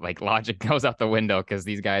points. Like, logic goes out the window because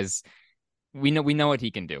these guys, we know what he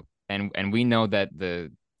can do. And we know that the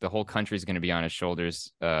whole country is going to be on his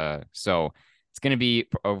shoulders. So it's going to be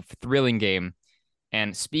a thrilling game.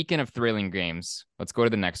 And speaking of thrilling games, let's go to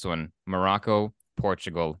the next one. Morocco,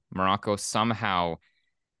 Portugal. Morocco somehow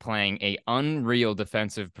playing a unreal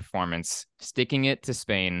defensive performance, sticking it to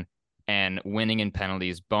Spain and winning in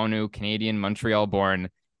penalties. Bonu, Canadian, Montreal-born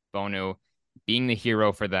Bonu, being the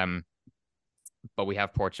hero for them. But we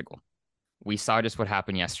have Portugal. We saw just what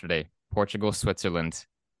happened yesterday. Portugal, Switzerland.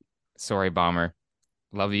 Sorry, Bomber.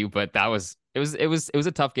 Love you, but it was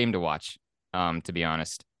a tough game to watch, to be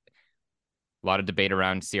honest. A lot of debate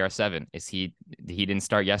around CR7. He didn't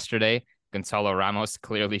start yesterday. Gonzalo Ramos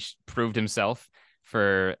clearly proved himself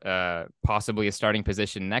for possibly a starting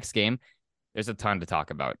position next game. There's a ton to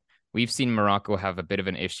talk about. We've seen Morocco have a bit of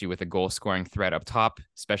an issue with a goal-scoring threat up top,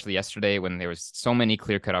 especially yesterday when there was so many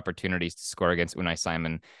clear-cut opportunities to score against Unai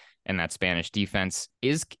Simon and that Spanish defense.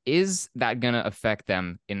 Is that going to affect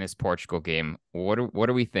them in this Portugal game? What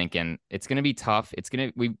are we thinking? It's going to be tough.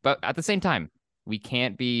 But at the same time, we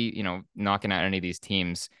can't be, knocking out any of these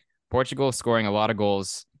teams. Portugal scoring a lot of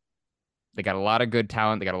goals. They got a lot of good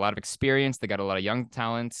talent. They got a lot of experience. They got a lot of young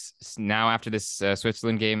talents. Now, after this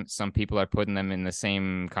Switzerland game, some people are putting them in the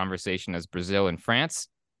same conversation as Brazil and France.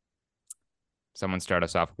 Someone start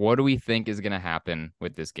us off. What do we think is going to happen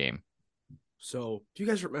with this game? So, do you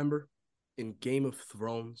guys remember in Game of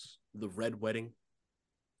Thrones, the Red Wedding,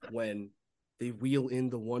 when they wheel in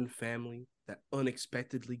the one family that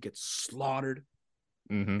unexpectedly gets slaughtered,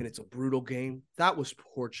 and it's a brutal game? That was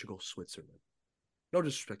Portugal, Switzerland. No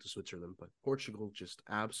disrespect to Switzerland, but Portugal just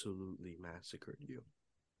absolutely massacred you.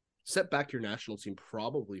 Set back your national team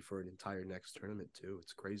probably for an entire next tournament, too.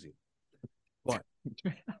 It's crazy. But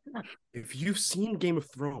if you've seen Game of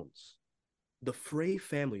Thrones, the Frey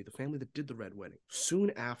family, the family that did the Red Wedding,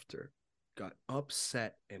 soon after got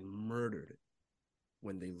upset and murdered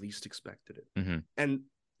when they least expected it. And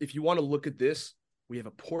if you want to look at this, we have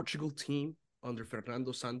a Portugal team under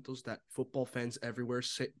Fernando Santos that football fans everywhere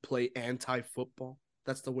play anti-football.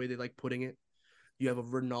 That's the way they like putting it. You have a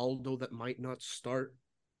Ronaldo that might not start.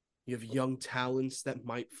 You have young talents that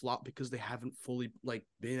might flop because they haven't fully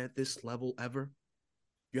been at this level ever.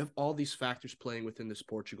 You have all these factors playing within this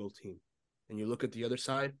Portugal team. And you look at the other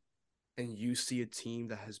side and you see a team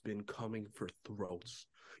that has been coming for throats.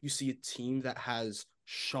 You see a team that has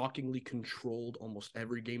shockingly controlled almost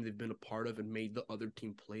every game they've been a part of and made the other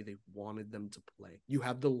team play they wanted them to play. You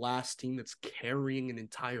have the last team that's carrying an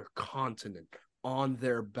entire continent on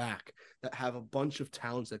their back that have a bunch of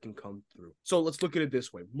talents that can come through. So let's look at it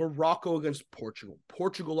this way. Morocco against Portugal.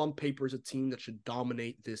 Portugal on paper is a team that should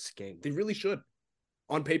dominate this game. They really should.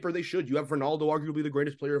 On paper, they should. You have Ronaldo, arguably the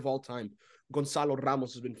greatest player of all time. Gonzalo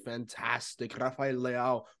Ramos has been fantastic. Rafael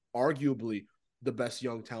Leao, arguably the best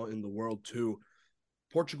young talent in the world too.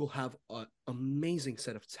 Portugal have an amazing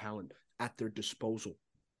set of talent at their disposal.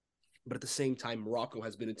 But at the same time, Morocco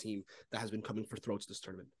has been a team that has been coming for throats this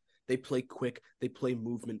tournament. They play quick, they play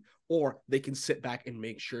movement, or they can sit back and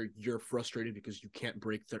make sure you're frustrated because you can't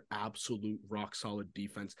break their absolute rock-solid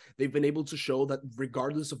defense. They've been able to show that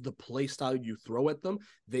regardless of the play style you throw at them,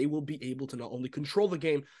 they will be able to not only control the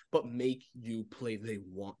game, but make you play they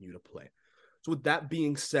want you to play. So with that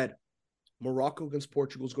being said, Morocco against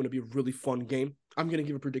Portugal is going to be a really fun game. I'm going to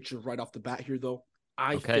give a prediction right off the bat here, though.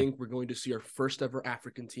 I think we're going to see our first ever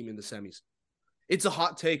African team in the semis. It's a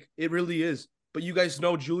hot take. It really is. But you guys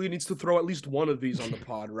know Julian needs to throw at least one of these on the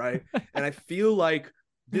pod, right? And I feel like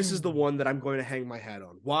this is the one that I'm going to hang my hat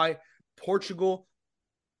on. Why? Portugal,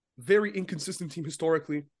 very inconsistent team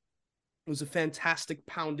historically. It was a fantastic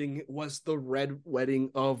pounding. It was the Red Wedding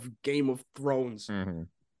of Game of Thrones.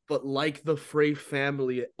 But like the Frey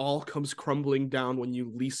family, it all comes crumbling down when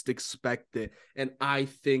you least expect it. And I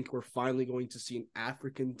think we're finally going to see an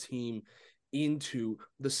African team into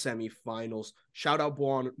the semifinals. Shout out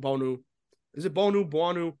Bonu. Is it Bonu?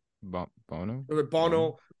 Bono? Or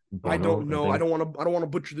Bono? I don't know. I don't want to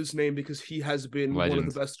butcher this name because he has been one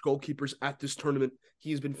of the best goalkeepers at this tournament.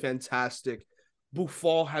 He's been fantastic.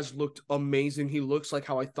 Buffon has looked amazing. He looks like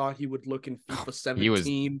how I thought he would look in FIFA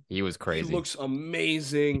 17. He was crazy. He looks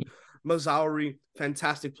amazing. Mazauri,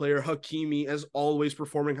 fantastic player. Hakimi, as always,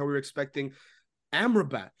 performing how we were expecting.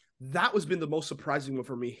 Amrabat, that has been the most surprising one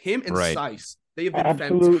for me. Him and Saiss, they have been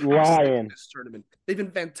fantastic this tournament. They've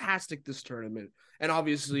been fantastic this tournament. And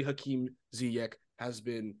obviously, Hakim Ziyech has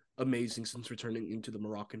been amazing since returning into the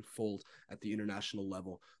Moroccan fold at the international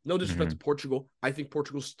level. No disrespect to Portugal. I think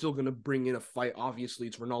Portugal's still going to bring in a fight. Obviously,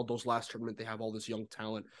 it's Ronaldo's last tournament. They have all this young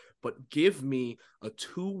talent. But give me a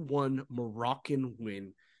 2-1 Moroccan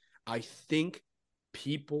win. I think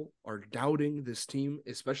people are doubting this team,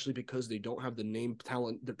 especially because they don't have the name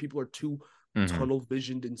talent. That people are too tunnel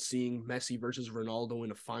visioned in seeing Messi versus Ronaldo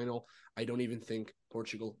in a final. I don't even think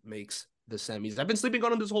Portugal makes the semis. I've been sleeping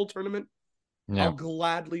on them this whole tournament. Yeah. I'll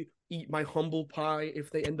gladly eat my humble pie if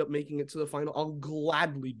they end up making it to the final. I'll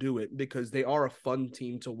gladly do it because they are a fun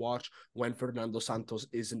team to watch when Fernando Santos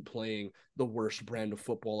isn't playing the worst brand of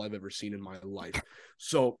football I've ever seen in my life.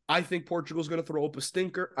 So I think Portugal's going to throw up a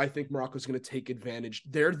stinker. I think Morocco's going to take advantage.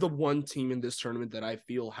 They're the one team in this tournament that I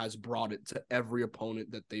feel has brought it to every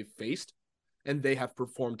opponent that they've faced, and they have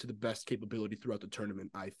performed to the best capability throughout the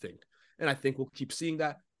tournament, I think. And I think we'll keep seeing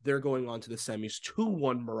that. They're going on to the semis,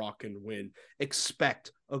 2-1 Moroccan win.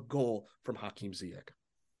 Expect a goal from Hakim Ziyech.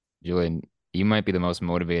 Julian, you might be the most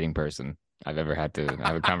motivating person I've ever had to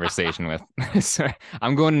have a conversation with. So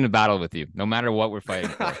I'm going into battle with you, no matter what we're fighting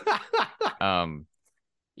for.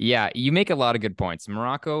 Yeah, you make a lot of good points.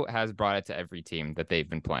 Morocco has brought it to every team that they've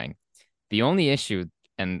been playing. The only issue,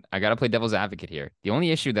 and I got to play devil's advocate here, the only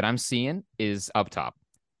issue that I'm seeing is up top.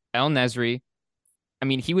 El Nesri, I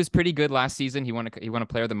mean, he was pretty good last season. He won a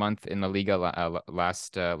Player of the Month in the Liga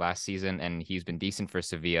last season, and he's been decent for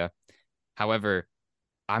Sevilla. However,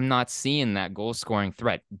 I'm not seeing that goal scoring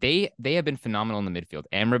threat. They have been phenomenal in the midfield.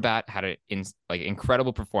 Amrabat had an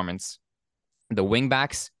incredible performance. The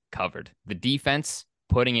wingbacks covered. The defense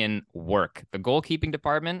putting in work. The goalkeeping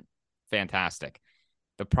department, fantastic.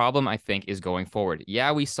 The problem, I think, is going forward.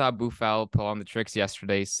 Yeah, we saw Buffal pull on the tricks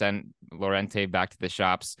yesterday, sent Lorente back to the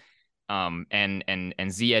shops. And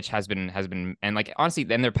Ziyech has been and like honestly,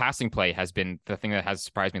 then their passing play has been the thing that has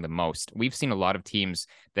surprised me the most. We've seen a lot of teams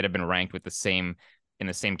that have been ranked with the same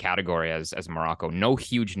category as Morocco. No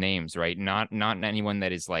huge names, right? Not anyone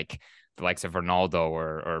that is like the likes of Ronaldo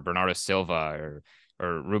or Bernardo Silva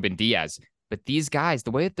or Ruben Diaz. But these guys,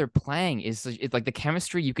 the way that they're playing is it's like the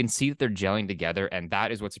chemistry. You can see that they're gelling together, and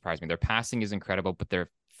that is what surprised me. Their passing is incredible, but their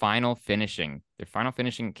final finishing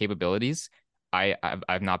capabilities,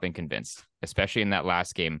 I've not been convinced, especially in that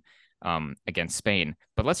last game against Spain.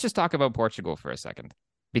 But let's just talk about Portugal for a second,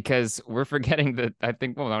 because we're forgetting that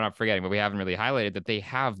I'm not forgetting, but we haven't really highlighted that they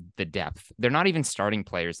have the depth. They're not even starting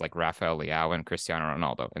players like Rafael Leao and Cristiano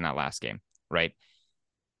Ronaldo in that last game, right?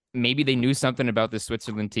 Maybe they knew something about the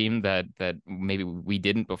Switzerland team that maybe we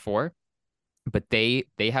didn't before, but they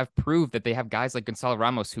have proved that they have guys like Gonzalo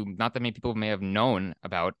Ramos, who not that many people may have known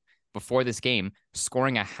about before this game,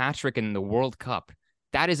 scoring a hat trick in the World Cup.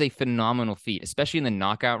 That is a phenomenal feat, especially in the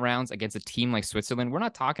knockout rounds against a team like Switzerland. We're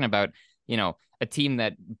not talking about, a team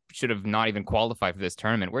that should have not even qualified for this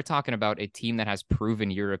tournament. We're talking about a team that has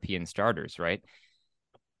proven European starters, right?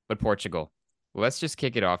 But Portugal, let's just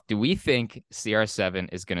kick it off. Do we think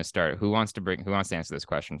CR7 is going to start? Who wants to answer this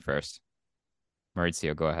question first?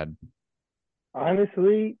 Maurizio, go ahead.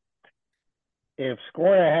 Honestly, if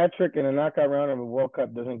scoring a hat trick in a knockout round of a World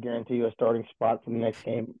Cup doesn't guarantee you a starting spot for the next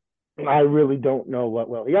game, I really don't know what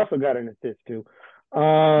will. He also got an assist too.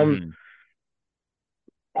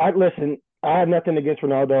 I have nothing against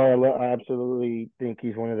Ronaldo. I absolutely think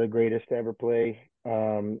he's one of the greatest to ever play.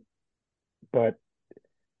 But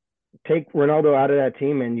take Ronaldo out of that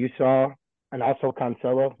team, and you saw, and also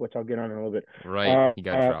Cancelo, which I'll get on in a little bit. Right, he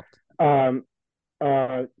got dropped.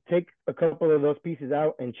 Take a couple of those pieces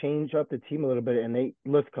out and change up the team a little bit, and they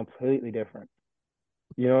look completely different.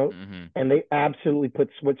 And they absolutely put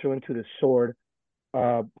Switzerland to the sword.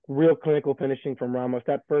 Real clinical finishing from Ramos.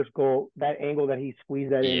 That first goal, that angle that he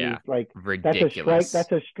squeezed that in is like ridiculous.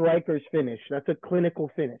 That's a striker's finish. That's a clinical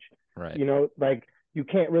finish. Right. Like you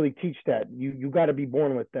can't really teach that. You got to be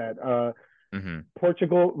born with that.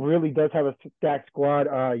 Portugal really does have a stacked squad.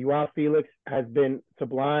 Joao Felix has been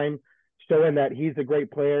sublime, showing that he's a great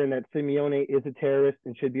player and that Simeone is a terrorist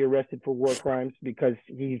and should be arrested for war crimes because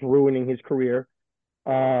he's ruining his career.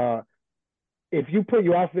 If you put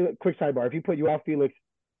Joao Felix, quick sidebar, if you put Joao Felix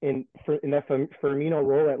in that Firmino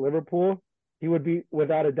role at Liverpool, he would be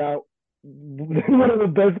without a doubt one of the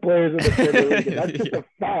best players in the Premier League. That's just a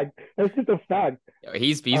fact. That's just a fact.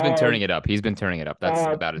 He's been turning it up. He's been turning it up. That's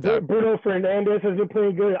without a doubt. Bruno Fernandes has been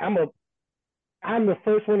playing good. I'm the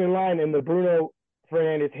first one in line in the Bruno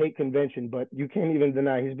Fernandes hate convention, but you can't even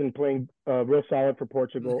deny he's been playing real solid for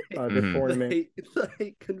Portugal this tournament. The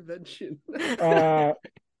hate convention.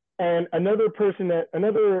 And another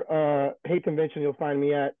hate convention you'll find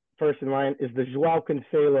me at first in line is the Joao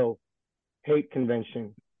Cancelo hate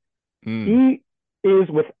convention. He is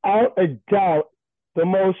without a doubt the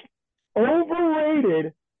most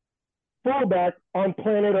overrated fullback on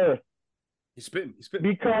planet Earth. He's spitting.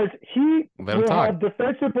 Because he will have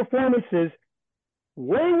defensive performances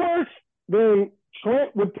way worse than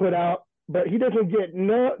Trent would put out, but he doesn't get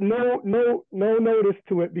no notice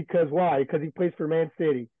to it because why? Because he plays for Man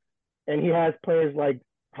City, and he has players like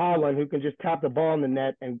Haaland who can just tap the ball in the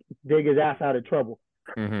net and dig his ass out of trouble.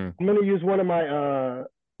 I'm gonna use one of my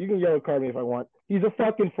you can yellow card me if I want. He's a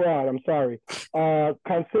fucking fraud. I'm sorry.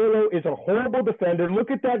 Cancelo is a horrible defender. Look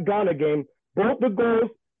at that Ghana game. Both the goals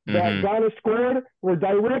that Ghana scored were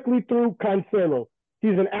directly through Cancelo.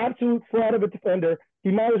 He's an absolute fraud of a defender. He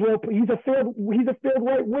might as well. He's a failed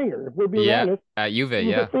right winger. If we're being honest, at Juve,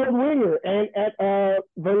 he's a failed winger, and at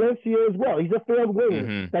Valencia as well. He's a failed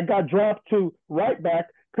winger that got dropped to right back.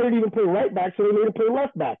 Couldn't even play right back, so they made him play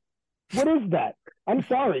left back. What is that? I'm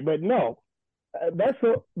sorry, but no.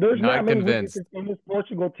 There's not many weaknesses in this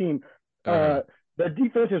Portugal team. The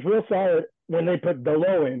defense is real solid when they put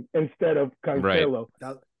Dalot in instead of Cancelo.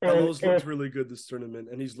 Right. Dalot's looked really good this tournament,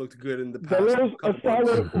 and he's looked good in the past. Dalot's a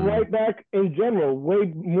solid right back in general,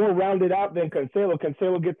 way more rounded out than Cancelo.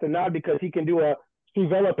 Cancelo gets the nod because he can do a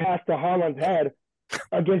Trivela pass to Haaland's head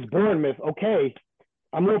against Bournemouth. Okay,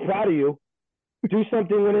 I'm real proud of you. Do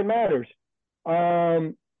something when it matters.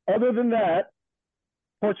 Other than that,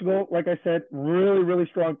 Portugal, like I said, really, really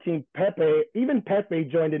strong team. Pepe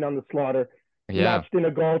joined in on the slaughter. Yeah, notched in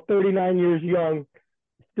a goal, 39 years young,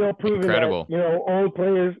 still proving that, incredible. old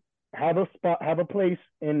players have a place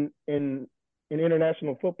in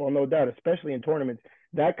international football, no doubt, especially in tournaments.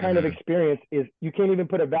 That kind of experience is, you can't even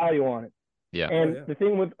put a value on it. Yeah. And the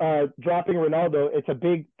thing with dropping Ronaldo, it's a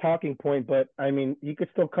big talking point, but I mean, he could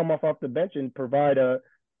still come off the bench and provide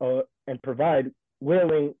provide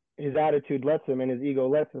willing his attitude lets him and his ego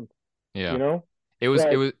lets him. Yeah. You know, It was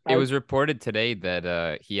it but was it was reported today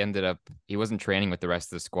that he wasn't training with the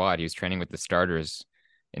rest of the squad. He was training with the starters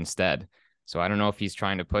instead. So I don't know if he's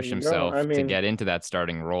trying to push I himself to mean, get into that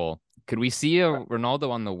starting role. Could we see a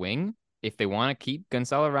Ronaldo on the wing if they want to keep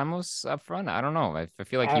Gonzalo Ramos up front? I don't know. I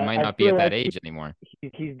feel like he might I not be feel at that like age anymore.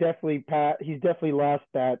 he's definitely lost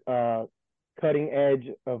that cutting edge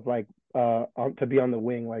of like to be on the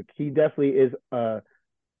wing. Like he definitely is a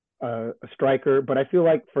striker, but I feel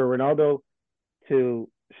like for Ronaldo to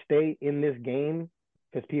stay in this game,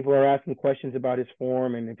 because people are asking questions about his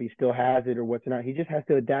form and if he still has it or what's not, he just has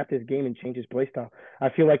to adapt his game and change his play style. I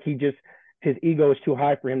feel like his ego is too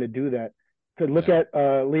high for him to do that. To look at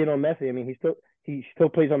Lionel Messi, I mean, he still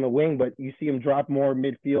plays on the wing, but you see him drop more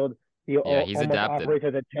midfield. He He's almost adapted. operates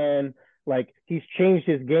as a 10. Like he's changed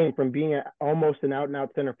his game from being almost an out and out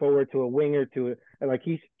center forward to a winger like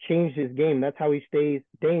he's changed his game. That's how he stays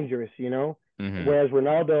dangerous, Whereas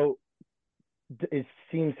Ronaldo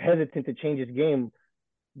seems hesitant to change his game.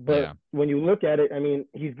 But when you look at it, I mean,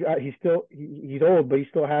 he's old, but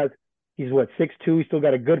he's what, 6'2". He's still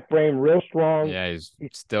got a good frame, real strong. Yeah, his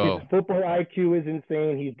still football IQ is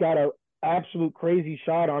insane. He's got a absolute crazy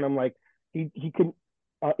shot on him. Like he could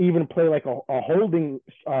even play like a holding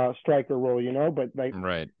striker role, But like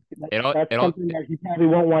right. That's something that he probably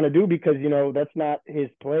won't want to do because that's not his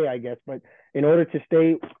play, I guess. But in order to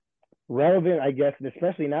stay relevant, I guess, and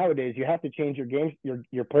especially nowadays, you have to change your game,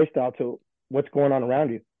 your play style to what's going on around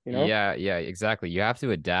you. Yeah, exactly. You have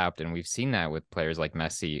to adapt, and we've seen that with players like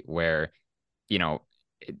Messi, where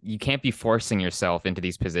you can't be forcing yourself into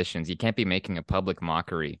these positions. You can't be making a public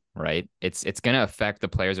mockery, right? It's going to affect the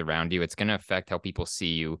players around you. It's going to affect how people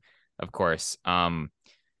see you, of course.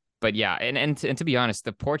 But yeah, and to be honest,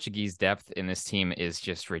 the Portuguese depth in this team is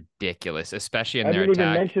just ridiculous, especially in their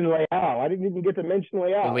attack. I didn't even get to mention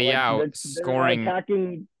Leao. Leao scoring. Their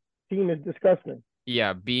attacking team is disgusting.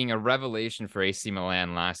 Yeah, being a revelation for AC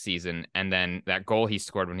Milan last season, and then that goal he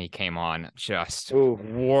scored when he came on, just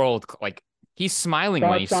world, like he's smiling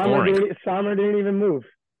when he's scoring. Sommer didn't even move.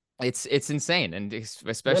 It's insane, and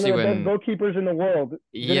especially one of the when best goalkeepers in the world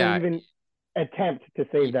didn't even attempt to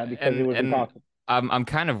save that because it was impossible. I'm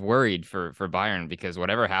kind of worried for Bayern because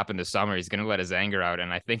whatever happened this summer, he's gonna let his anger out,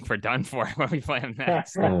 and I think we're done for when we play him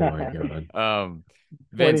next. Oh my god.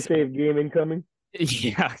 Vince, 20 save game incoming.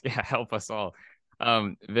 Yeah, help us all.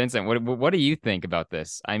 Vincent, what do you think about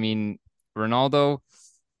this? I mean, Ronaldo,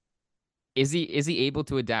 is he able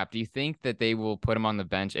to adapt? Do you think that they will put him on the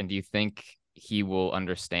bench, and do you think he will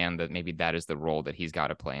understand that maybe that is the role that he's got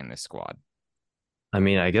to play in this squad? I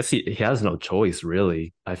mean, I guess he has no choice,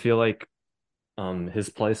 really. I feel like his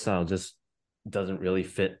play style just doesn't really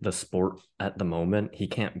fit the sport at the moment. He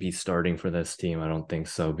can't be starting for this team, I don't think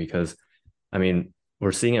so, because I mean,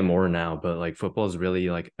 we're seeing it more now, but like football is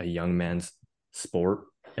really like a young man's sport,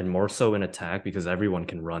 and more so in attack because everyone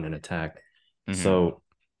can run and attack. So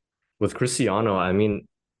with Cristiano, I mean,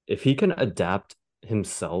 if he can adapt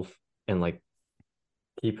himself and like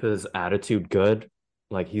keep his attitude good,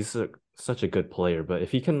 like he's such a good player. But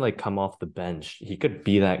if he can like come off the bench, he could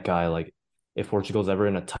be that guy. Like if Portugal's ever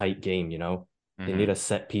in a tight game, they need a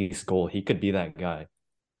set piece goal, he could be that guy.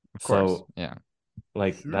 Of course, yeah.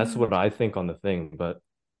 Like that's what I think on the thing. But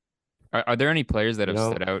are there any players that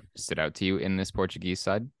have stood out to you in this Portuguese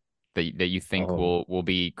side that you think will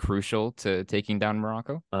be crucial to taking down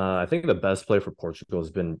Morocco? I think the best player for Portugal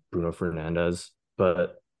has been Bruno Fernandes,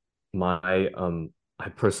 but I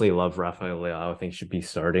personally love Rafael Leao. I think he should be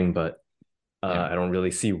starting, but I don't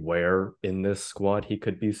really see where in this squad he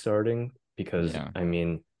could be starting because I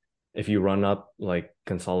mean, if you run up like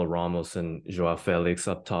Gonzalo Ramos and Joao Felix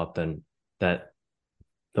up top, then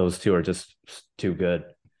those two are just too good.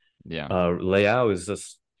 Yeah. Leao is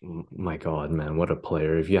just, my God, man, what a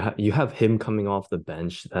player. If you have him coming off the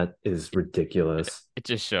bench, that is ridiculous. It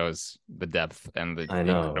just shows the depth and the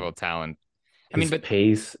incredible talent. His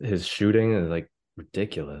pace, his shooting is like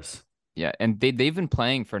ridiculous. Yeah, and they've been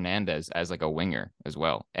playing Fernandez as like a winger as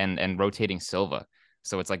well, and rotating Silva.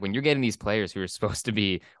 So it's like when you're getting these players who are supposed to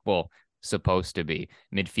be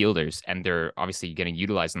midfielders, and they're obviously getting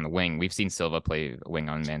utilized on the wing. We've seen Silva play wing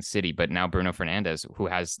on Man City, but now Bruno Fernandes, who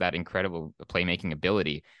has that incredible playmaking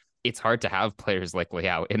ability, it's hard to have players like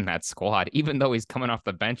Leao in that squad, even though he's coming off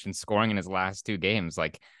the bench and scoring in his last 2 games.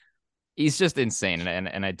 Like he's just insane.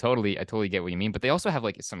 And I totally get what you mean. But they also have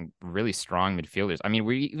like some really strong midfielders. I mean,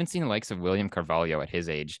 we even seen the likes of William Carvalho at his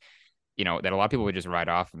age, that a lot of people would just write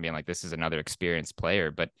off and being like, this is another experienced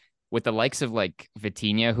player. But with the likes of like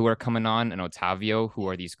Vitinha who are coming on and Otavio, who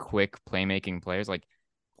are these quick playmaking players, like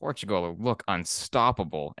Portugal look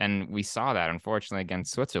unstoppable. And we saw that unfortunately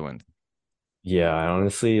against Switzerland. Yeah, I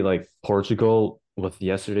honestly like Portugal with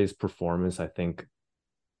yesterday's performance. I think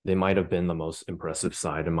they might have been the most impressive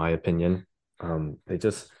side in my opinion.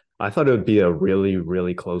 I thought it would be a really,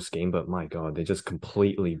 really close game, but my God, they just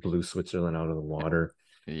completely blew Switzerland out of the water.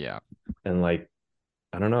 Yeah. And like,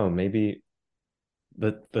 I don't know, maybe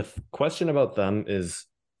the question about them is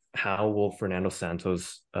how will Fernando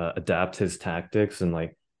Santos adapt his tactics, and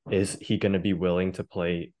like, is he going to be willing to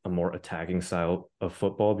play a more attacking style of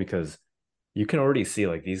football? Because you can already see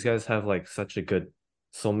like these guys have like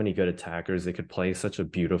so many good attackers. They could play such a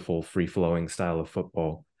beautiful free flowing style of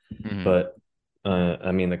football. Mm-hmm. But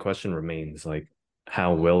I mean, the question remains like,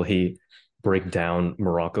 how will he break down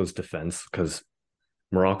Morocco's defense? Because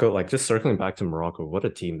Morocco, like just circling back to Morocco, what a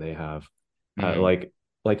team they have. Mm-hmm. Like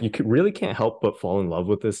really can't help but fall in love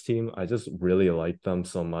with this team. I just really like them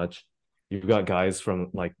so much. You've got guys from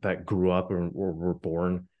like that grew up or were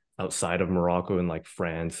born outside of Morocco in like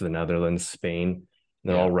France, the Netherlands, Spain.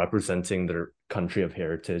 They're all representing their country of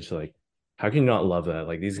heritage. Like, how can you not love that?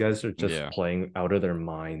 Like these guys are just playing out of their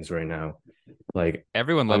minds right now. Like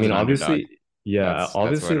everyone loves I mean, an underdog. obviously, yeah, That's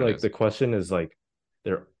obviously, what it like is. the question is like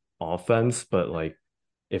their offense, but like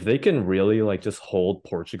if they can really like just hold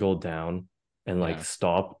Portugal down and like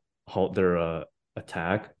Yeah. halt their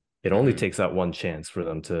attack, it only Mm-hmm. takes that one chance for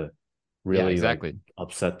them to Yeah, really like exactly.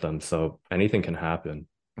 upset them. So anything can happen.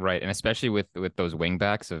 Right. And especially with those wing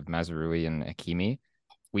backs of Mazraoui and Hakimi,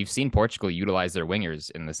 we've seen Portugal utilize their wingers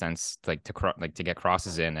in the sense like to get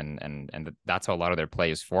crosses in, and that's how a lot of their play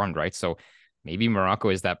is formed, right? So maybe Morocco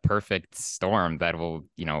is that perfect storm that will,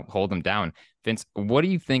 hold them down. Vince, what do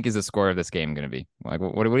you think is the score of this game going to be? Like,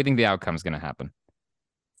 what do you think the outcome is going to happen?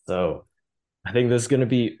 So I think this is going to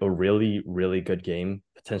be a really, really good game,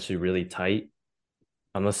 potentially really tight.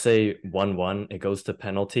 I'm gonna say 1-1. It goes to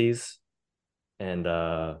penalties, and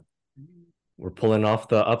we're pulling off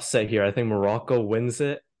the upset here. I think Morocco wins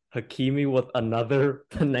it. Hakimi with another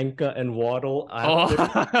Panenka and Waddle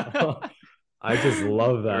after. Oh, I just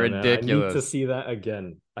love that, man. I need to ridiculous. see that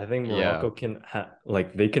again. I think Yeah. Morocco can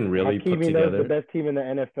like they can really put Hakimi knows the together. best team in the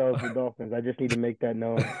NFL is the Dolphins. I just need to make that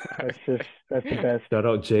known. That's the best. Shout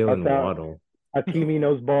out That's Jalen how Waddle. Hakimi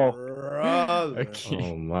knows ball. Brother. Oh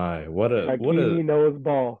Okay. my, what a Hakimi knows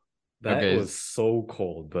ball. that Okay. was so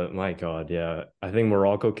cold, but my God, yeah. I think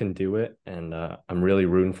Morocco can do it, and I'm really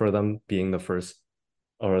rooting for them being the first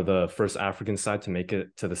African side to make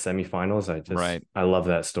it to the semifinals. Right. I love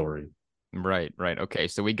that story. Right. Right. Okay.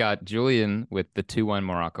 So we got Julian with the 2-1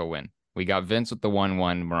 Morocco win. We got Vince with the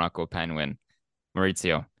 1-1 Morocco pen win.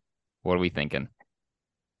 Maurizio, what are we thinking?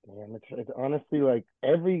 Man, it's honestly like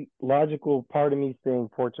every logical part of me saying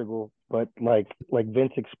Portugal, but like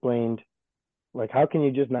Vince explained, like how can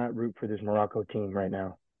you just not root for this Morocco team right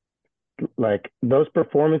now? Like those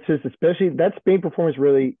performances, especially that Spain performance,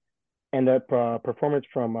 really, and that performance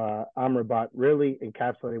from Amrabat really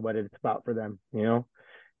encapsulated what it's about for them.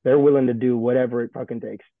 They're willing to do whatever it fucking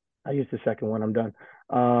takes. I used the second one. I'm done.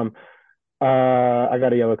 I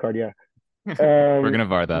got a yellow card. Yeah. We're gonna Um,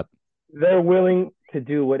 VAR that. they're willing to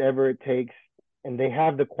do whatever it takes, and they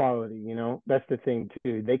have the quality. That's the thing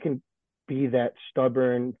too. They can be that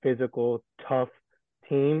stubborn, physical, tough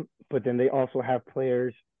team, but then they also have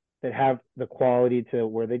players that have the quality to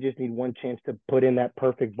where they just need one chance to put in that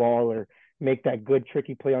perfect ball or make that good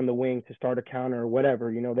tricky play on the wing to start a counter or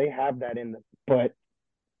whatever. They have that in them. But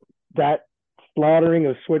that slaughtering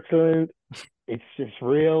of Switzerland, it's just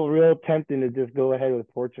real tempting to just go ahead with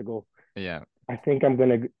Portugal. Yeah. I think I'm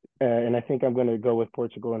gonna go with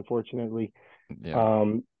Portugal. Unfortunately, Yeah.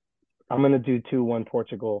 I'm gonna do 2-1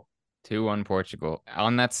 Portugal. 2-1 Portugal.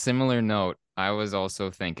 On that similar note, I was also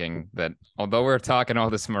thinking that although we're talking all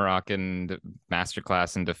this Moroccan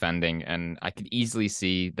masterclass in defending, and I could easily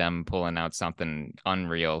see them pulling out something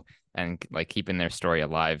unreal and like keeping their story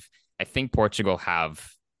alive, I think Portugal have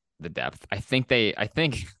the depth. I think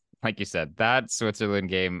like you said, that Switzerland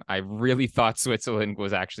game, I really thought Switzerland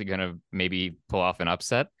was actually going to maybe pull off an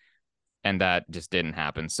upset, and that just didn't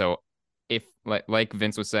happen. So if like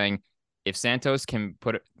Vince was saying, if Santos can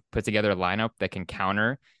put together a lineup that can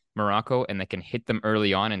counter Morocco and that can hit them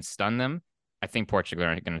early on and stun them, I think Portugal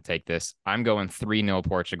are going to take this. I'm going 3-0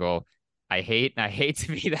 Portugal. I hate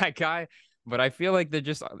to be that guy, But I feel like they're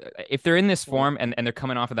just, if they're in this form and they're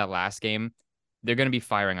coming off of that last game, they're going to be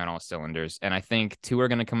firing on all cylinders. And I think two are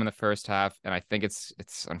going to come in the first half. And I think it's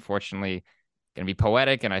unfortunately going to be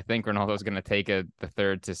poetic. And I think Ronaldo's going to take the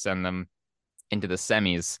third to send them into the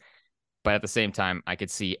semis. But at the same time, I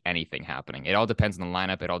could see anything happening. It all depends on the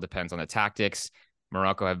lineup. It all depends on the tactics.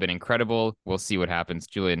 Morocco have been incredible. We'll see what happens.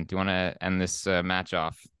 Julian, do you want to end this match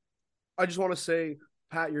off? I just want to say,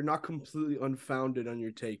 Pat, you're not completely unfounded on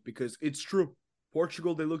your take because it's true.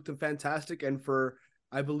 Portugal, they looked fantastic. And for,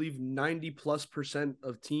 I believe, 90+%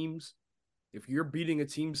 of teams, if you're beating a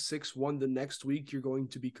team 6-1 the next week, you're going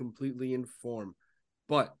to be completely in form.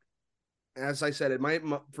 But as I said,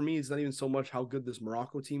 for me, it's not even so much how good this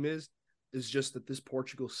Morocco team is. It's just that this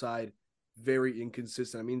Portugal side, very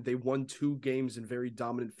inconsistent. I mean, they won 2 games in very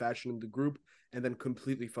dominant fashion in the group and then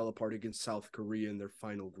completely fell apart against South Korea in their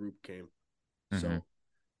final group game. Mm-hmm. So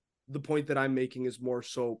the point that I'm making is more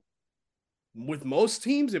so with most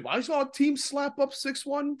teams, if I saw a team slap up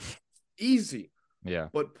 6-1, easy. Yeah.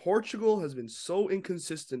 But Portugal has been so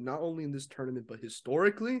inconsistent, not only in this tournament, but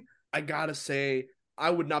historically. I got to say, I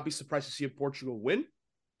would not be surprised to see a Portugal win,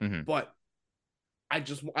 but I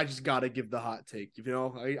just got to give the hot take. You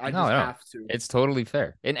know, I have to. It's totally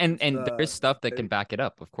fair. And there's stuff that can back it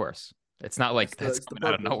up, of course. It's not like that's coming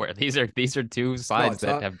out of nowhere. These are two sides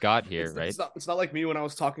that have got here, right? It's not like me when I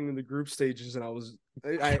was talking in the group stages and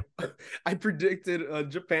I predicted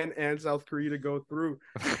Japan and South Korea to go through,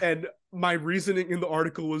 and my reasoning in the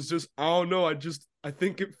article was just, I don't know, I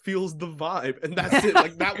think it feels the vibe, and that's it.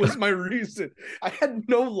 Like that was my reason. I had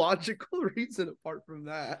no logical reason apart from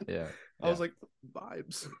that. Yeah. I was like,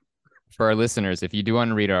 vibes. For our listeners, if you do want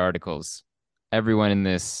to read our articles, everyone in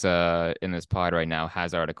this pod right now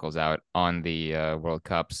has articles out on the World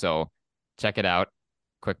Cup, so check it out.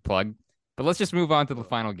 Quick plug. But let's just move on to the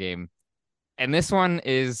final game. And this one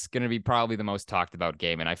is going to be probably the most talked about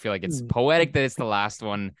game, and I feel like it's poetic that it's the last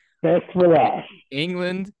one. Best for last.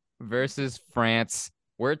 England versus France.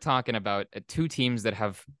 We're talking about 2 teams that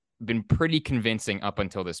have been pretty convincing up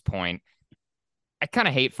until this point. I kind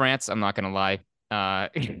of hate France. I'm not going to lie.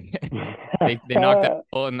 They knocked that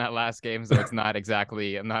goal in that last game, so I'm not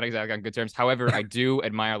exactly on good terms. However, I do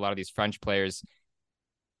admire a lot of these French players.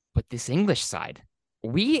 But this English side,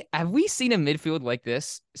 have we seen a midfield like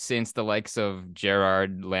this since the likes of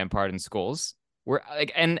Gerrard, Lampard, and Scholes? We're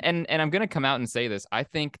like, and I'm gonna come out and say this. I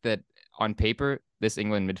think that on paper, this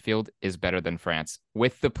England midfield is better than France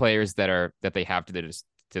with the players that they have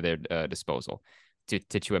to their disposal. To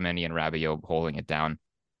Tchouaméni and Rabiot holding it down.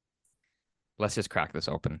 Let's just crack this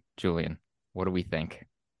open, Julian. What do we think?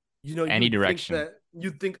 You know, any direction.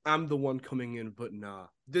 You'd think I'm the one coming in, but nah.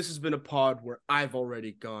 This has been a pod where I've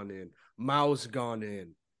already gone in. Mao's gone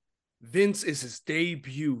in. Vince is his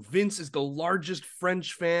debut. Vince is the largest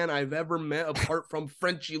French fan I've ever met, apart from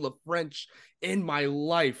Frenchie LaFrench, in my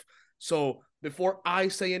life. So before I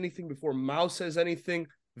say anything, before Mao says anything,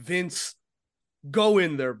 Vince, go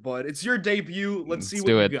in there, bud. It's your debut. Let's see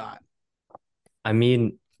what you got. I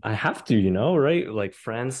mean, I have to, right? Like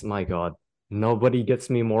France, my God, nobody gets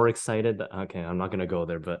me more excited. Okay, I'm not gonna go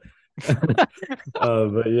there, but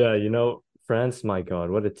but yeah, France, my God,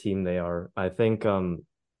 what a team they are. I think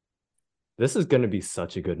this is gonna be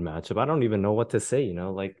such a good matchup. I don't even know what to say.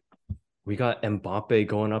 Like we got Mbappe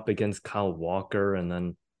going up against Kyle Walker, and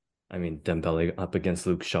then Dembele up against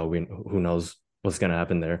Luke Shaw. Who knows what's gonna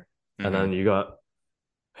happen there? And then you got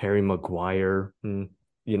Harry Maguire,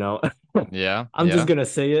 Yeah. I'm just going to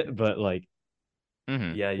say it, but like,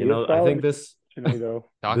 yeah, I think this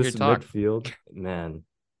midfield, man,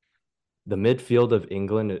 the midfield of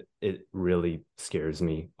England, it really scares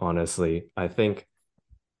me, honestly. I think,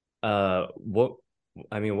 what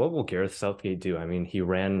will Gareth Southgate do? He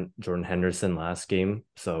ran Jordan Henderson last game,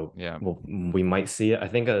 so yeah, we might see it. I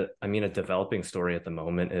think a developing story at the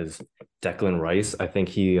moment is Declan Rice. I think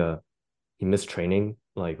he missed training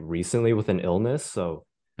like recently with an illness, so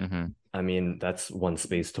that's one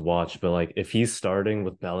space to watch. But like if he's starting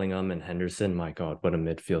with Bellingham and Henderson, my God, what a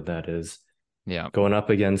midfield that is. Yeah, going up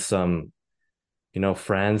against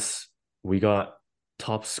France, we got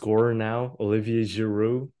top scorer now, Olivier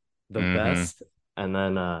Giroud, the best, and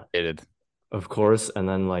then of course, and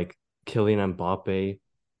then like Kylian Mbappe.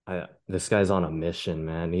 This guy's on a mission,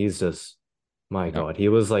 man. He's just, my God, he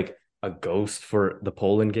was like a ghost for the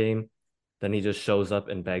Poland game. Then he just shows up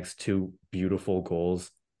and bags 2 beautiful goals.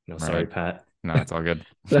 Sorry, Pat. No, it's all good.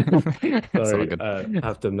 Sorry, all good. I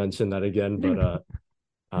have to mention that again, but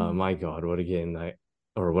my God, what a game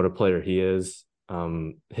what a player he is.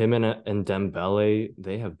 Him and Dembele,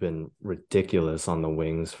 they have been ridiculous on the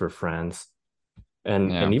wings for France.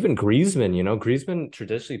 And even Griezmann, Griezmann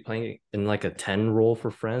traditionally playing in like a 10 role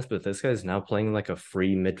for France, but this guy's now playing like a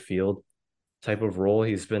free midfield type of role.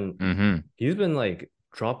 He's been like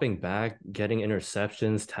dropping back, getting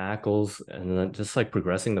interceptions, tackles, and then just like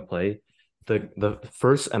progressing the play. The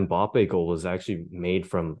first Mbappe goal was actually made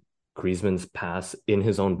from Griezmann's pass in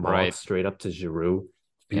his own box Right. straight up to Giroud.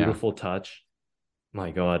 Yeah. Beautiful touch.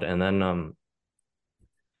 My God. And then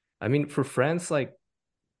I mean for France, like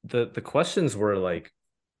the questions were like,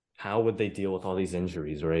 how would they deal with all these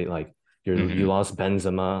injuries, right? Like you lost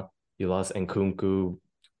Benzema, you lost Nkunku,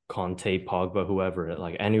 Conte, Pogba, whoever,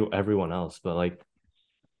 like everyone else, but like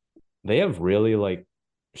they have really like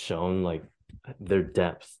shown like their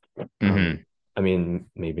depth. I mean,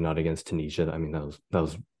 maybe not against Tunisia. I mean, that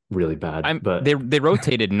was really bad. But they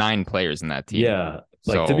rotated 9 players in that team. Yeah,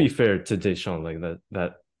 like to be fair to Deschamps, like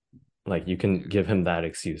that like you can give him that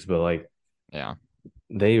excuse, but like yeah,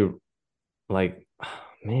 they like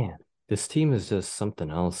man, this team is just something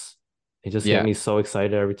else. They just get me so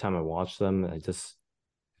excited every time I watch them. I just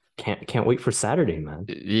can't wait for Saturday, man.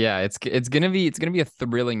 Yeah, it's gonna be a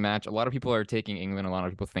thrilling match. A lot of people are taking England. A lot of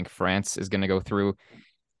people think France is gonna go through.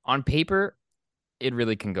 On paper, it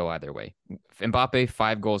really can go either way. Mbappe,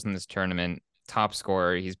 5 goals in this tournament, top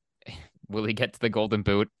scorer. Will he get to the golden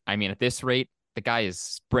boot? I mean, at this rate, the guy is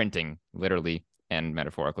sprinting literally and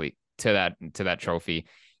metaphorically to that trophy.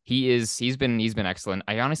 He's been excellent.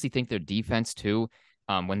 I honestly think their defense too.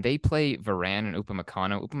 When they play Varane and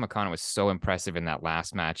Upamecano was so impressive in that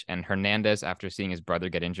last match. And Hernandez, after seeing his brother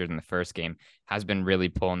get injured in the first game, has been really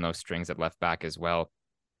pulling those strings at left back as well.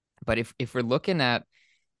 But if we're looking at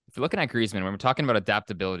Griezmann, when we're talking about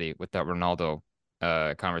adaptability with that Ronaldo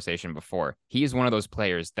conversation before, he is one of those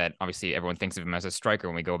players that obviously everyone thinks of him as a striker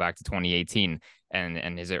when we go back to 2018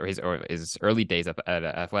 and his early days at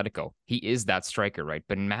Atletico. He is that striker, right?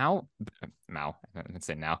 But now, let's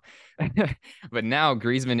say now, but now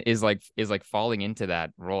Griezmann is like falling into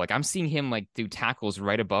that role. Like I'm seeing him like do tackles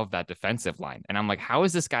right above that defensive line, and I'm like, how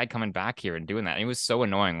is this guy coming back here and doing that? And it was so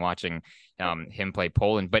annoying watching him play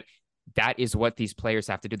Poland, but that is what these players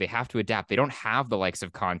have to do. They have to adapt. They don't have the likes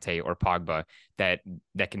of Conte or Pogba that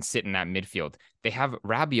can sit in that midfield. They have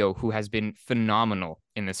Rabiot, who has been phenomenal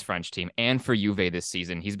in this French team and for Juve this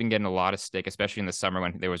season. He's been getting a lot of stick, especially in the summer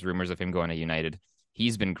when there was rumors of him going to United.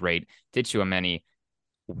 He's been great. Tchouaméni,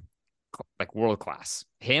 like world class.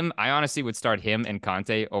 Him, I honestly would start him and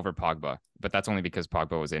Conte over Pogba, but that's only because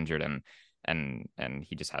Pogba was injured and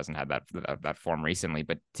he just hasn't had that form recently.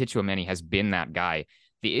 But Tchouaméni has been that guy.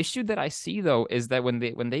 The issue that I see though is that when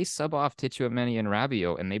they sub off Tchouaméni and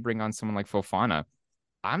Rabiot and they bring on someone like Fofana,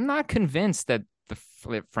 I'm not convinced that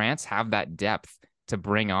France have that depth to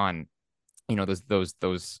bring on,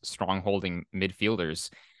 those strong holding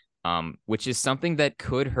midfielders, which is something that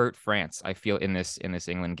could hurt France. I feel in this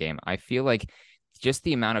England game, I feel like just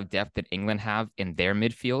the amount of depth that England have in their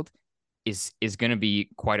midfield is going to be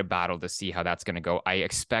quite a battle to see how that's going to go. I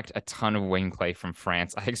expect a ton of wing play from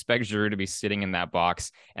France. I expect Giroud to be sitting in that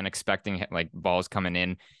box and expecting like balls coming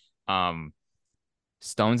in.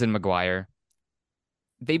 Stones and Maguire,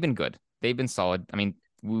 they've been good. They've been solid. I mean,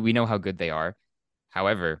 we know how good they are.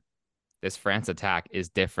 However, this France attack is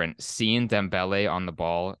different. Seeing Dembele on the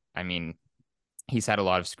ball, I mean, he's had a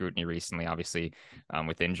lot of scrutiny recently, obviously,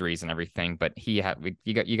 with injuries and everything. But you got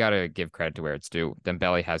to give credit to where it's due.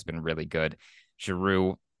 Dembele has been really good.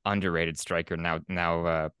 Giroud, underrated striker,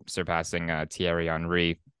 now surpassing Thierry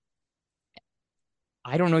Henry.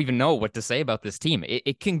 I don't even know what to say about this team.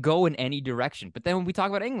 It can go in any direction. But then when we talk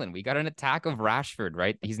about England, we got an attack of Rashford,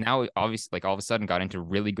 right? He's now obviously like all of a sudden got into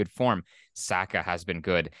really good form. Saka has been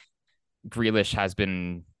good. Grealish has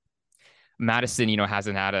been. Madison,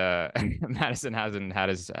 hasn't had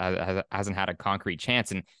a concrete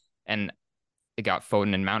chance, and it got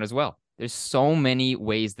Foden and Mount as well. There's so many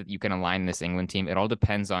ways that you can align this England team. It all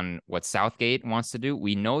depends on what Southgate wants to do.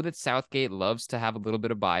 We know that Southgate loves to have a little bit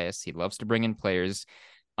of bias. He loves to bring in players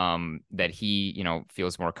that he,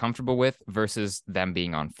 feels more comfortable with versus them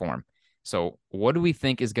being on form. So what do we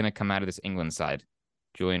think is going to come out of this England side,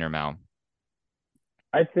 Julian or Mal?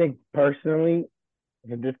 I think personally,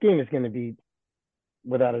 this game is going to be,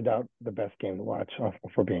 without a doubt, the best game to watch,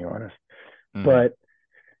 for being honest. Mm-hmm. But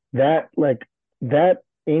that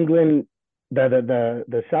England,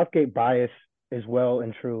 the Southgate bias is well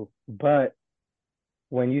and true. But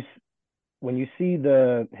when you see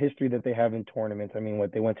the history that they have in tournaments, I mean,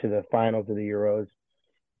 they went to the finals of the Euros,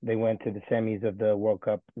 they went to the semis of the World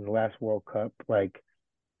Cup, the last World Cup.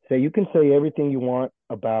 So you can say everything you want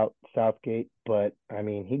about Southgate, but I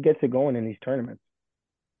mean, he gets it going in these tournaments.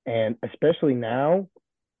 And especially now,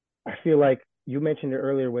 I feel like you mentioned it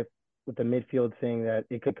earlier with with the midfield, saying that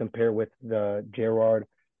it could compare with the Gerrard,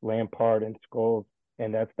 Lampard, and Scholes,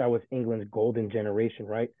 and that was England's golden generation,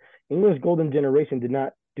 right? England's golden generation did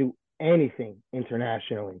not do anything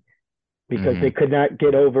internationally because they could not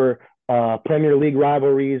get over Premier League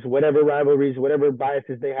rivalries, whatever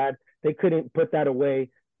biases they had. They couldn't put that away,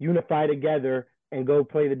 unify together, and go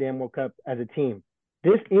play the damn World Cup as a team.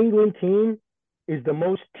 This England team is the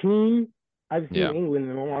most team I've seen England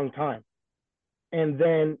in a long time. And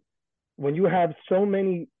then when you have so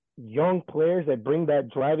many young players that bring that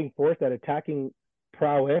driving force, that attacking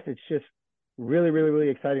prowess, it's just really, really, really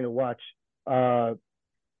exciting to watch.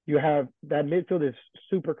 You have that midfield is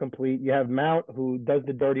super complete. You have Mount, who does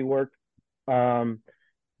the dirty work.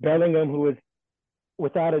 Bellingham, who is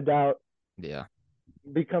without a doubt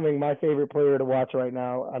becoming my favorite player to watch right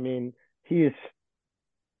now. I mean, he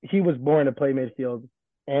was born to play midfield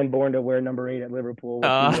and born to wear number 8 at Liverpool.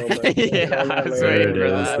 I was waiting for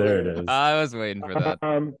that. There it is. I was waiting for that.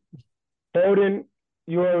 Foden,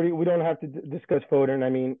 we don't have to discuss Foden. I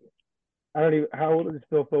mean, I don't even, how old is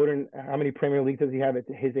Phil Foden? How many Premier Leagues does he have at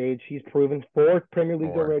his age? He's proven 4 Premier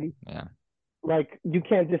Leagues already. Yeah. Like, you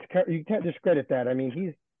can't discredit that. I mean,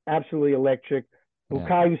 he's absolutely electric.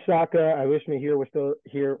 Bukayo Saka, I wish Mahir was still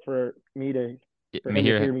here for me to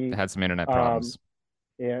hear me. Had some internet problems.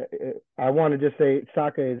 I want to just say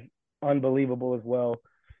Saka is unbelievable as well.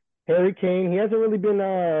 Harry Kane, he hasn't really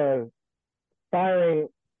been firing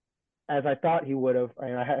as I thought he would have.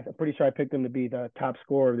 I'm pretty sure I picked him to be the top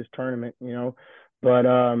scorer of this tournament,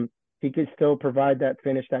 but he could still provide that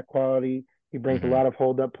finish, that quality. He brings a lot of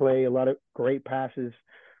hold-up play, a lot of great passes.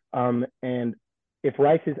 And if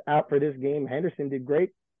Rice is out for this game, Henderson did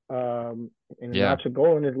great and notched a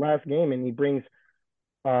goal in his last game, and he brings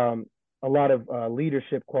a lot of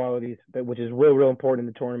leadership qualities, which is real important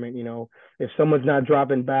in the tournament. If someone's not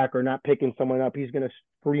dropping back or not picking someone up, he's going to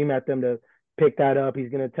scream at them to pick that up. He's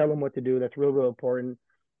going to tell them what to do. That's real important.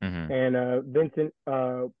 And Vincent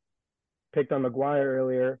picked on Maguire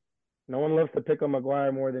earlier. No one loves to pick on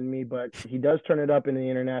Maguire more than me, but he does turn it up in the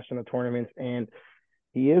international tournaments, and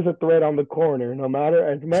he is a threat on the corner. No matter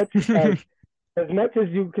as much as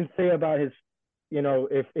you can say about his,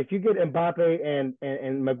 if you get Mbappe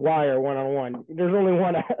and Maguire one-on-one, there's only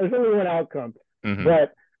one outcome.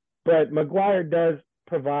 But Maguire does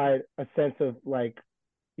provide a sense of, like,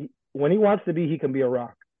 when he wants to be, he can be a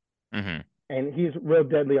rock. And he's real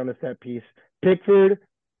deadly on the set piece. Pickford is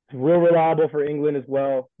real reliable for England as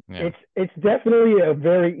well. It's definitely a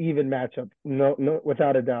very even matchup, no,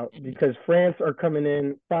 without a doubt, because France are coming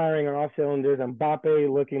in firing on all cylinders.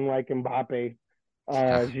 Mbappe looking like Mbappe.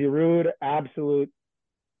 Giroud, absolute.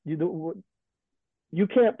 You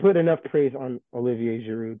can't put enough praise on Olivier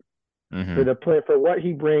Giroud for what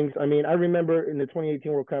he brings. I mean, I remember in the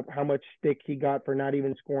 2018 World Cup how much stick he got for not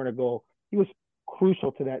even scoring a goal. He was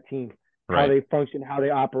crucial to that team, how they functioned, how they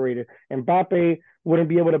operated. And Mbappe wouldn't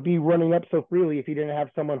be able to be running up so freely if he didn't have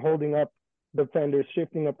someone holding up defenders,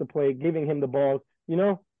 shifting up the play, giving him the balls.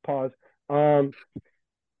 Pause.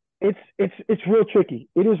 It's real tricky.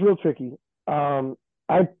 It is real tricky.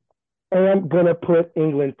 I am gonna put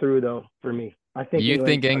England through, though. For me, I think you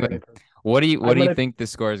think England. What do you think the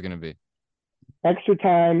score is gonna be? Extra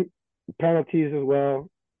time, penalties as well.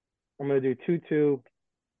 I'm gonna do 2-2.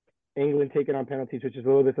 England taking on penalties, which is a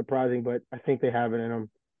little bit surprising, but I think they have it in them.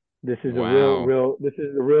 This is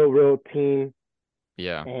a real team.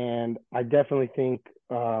 Yeah. And I definitely think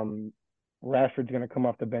Rashford's gonna come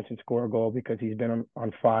off the bench and score a goal because he's been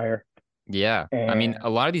on fire. Yeah. I mean, a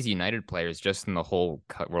lot of these United players, just in the whole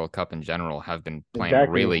World Cup in general, have been playing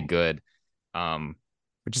really good,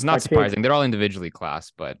 which is not surprising. They're all individually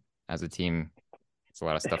class, but as a team, it's a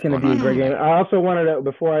lot of stuff going on. It's going to be a great game. I also wanted to,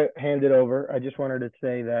 before I hand it over, I just wanted to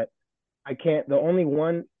say that the only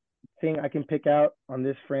one thing I can pick out on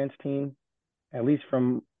this France team, at least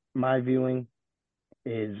from my viewing,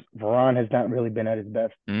 is Varane has not really been at his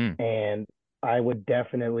best. And I would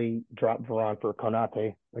definitely drop Varane for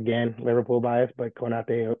Konate. Again, Liverpool bias, but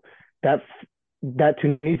Konate, that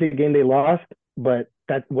Tunisia game they lost, but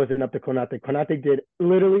that wasn't up to Konate. Konate did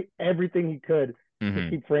literally everything he could to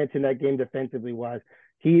keep France in that game defensively wise.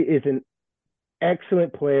 He is an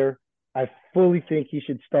excellent player. I fully think he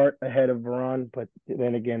should start ahead of Varane, but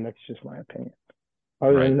then again, that's just my opinion.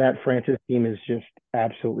 Other than that, France's team is just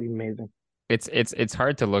absolutely amazing. It's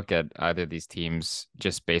hard to look at either of these teams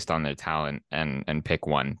just based on their talent and pick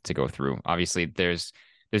one to go through. Obviously, there's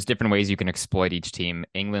different ways you can exploit each team.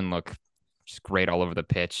 England look just great all over the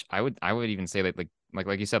pitch. I would even say that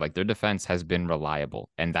like you said, like their defense has been reliable,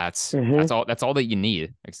 and that's all that you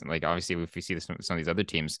need. Like obviously, if we see this, some of these other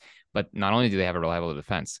teams, but not only do they have a reliable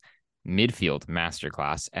defense, midfield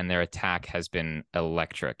masterclass, and their attack has been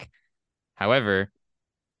electric. However,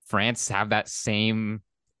 France have that same,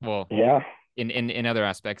 well, Yeah. in other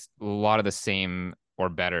aspects, a lot of the same or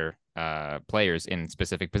better players in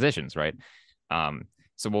specific positions, right?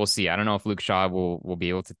 So we'll see. I don't know if Luke Shaw will be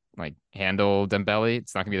able to like handle Dembele.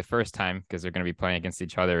 It's not gonna be the first time because they're gonna be playing against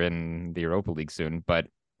each other in the Europa League soon. But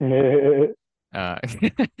uh,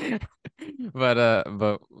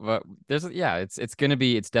 but there's it's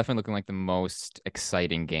definitely looking like the most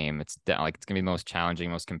exciting game. It's gonna be the most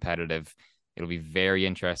challenging, most competitive. It'll be very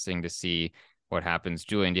interesting to see what happens.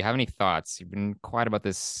 Julian, do you have any thoughts? You've been quiet about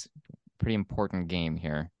this pretty important game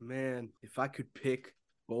here. Man, if I could pick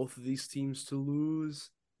both of these teams to lose,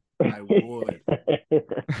 I would.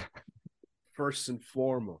 First and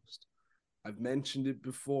foremost, I've mentioned it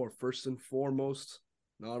before. First and foremost,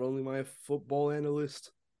 not only am I a football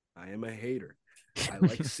analyst, I am a hater. I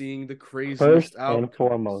like seeing the craziest outcomes. And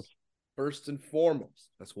foremost. First and foremost.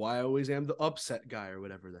 That's why I always am the upset guy or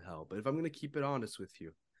whatever the hell. But if I'm going to keep it honest with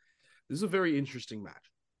you, this is a very interesting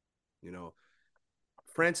match. You know,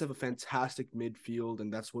 France have a fantastic midfield,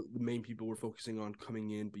 and that's what the main people were focusing on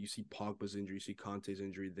coming in. But you see Pogba's injury, you see Conte's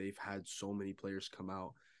injury. They've had so many players come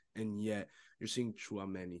out, and yet you're seeing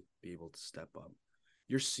Tchouaméni be able to step up.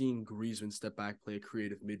 You're seeing Griezmann step back, play a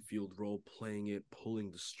creative midfield role, playing it,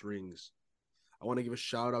 pulling the strings. I want to give a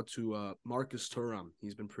shout out to Marcus Thuram.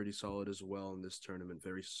 He's been pretty solid as well in this tournament.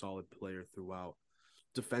 Very solid player throughout.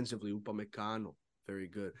 Defensively, Upamecano, very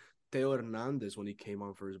good. Theo Hernandez, when he came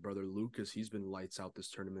on for his brother Lucas, he's been lights out this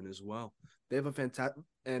tournament as well. They have a fantastic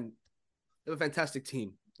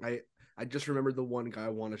team. I just remembered the one guy I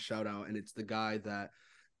want to shout out, and it's the guy that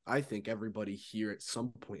I think everybody here at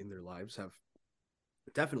some point in their lives have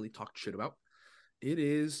definitely talked shit about. It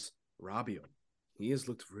is Rabiot. He has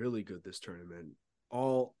looked really good this tournament.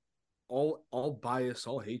 All bias,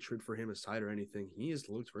 all hatred for him aside or anything, he has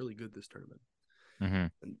looked really good this tournament. Mm-hmm.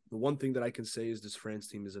 And the one thing that I can say is this France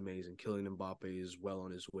team is amazing. Kylian Mbappe is well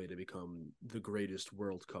on his way to become the greatest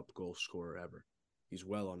World Cup goal scorer ever. He's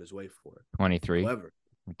well on his way for it. 23. However,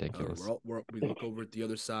 ridiculous. We look over at the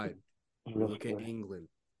other side. We look at England.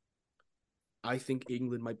 I think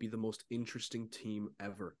England might be the most interesting team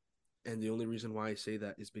ever. And the only reason why I say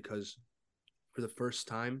that is because for the first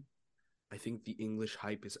time, I think the English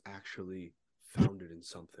hype is actually founded in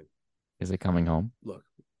something. Is it coming home? Look,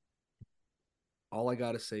 all I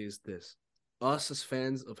got to say is this. Us as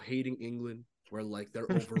fans of hating England, we're like, they're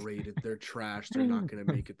overrated, they're trash, they're not going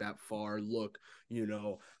to make it that far. Look,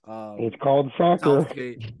 it's called soccer.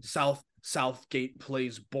 Southgate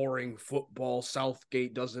plays boring football.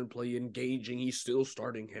 Southgate doesn't play engaging. He's still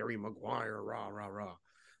starting Harry Maguire. Rah, rah, rah.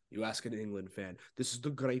 You ask an England fan. This is the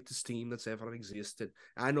greatest team that's ever existed.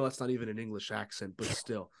 I know that's not even an English accent, but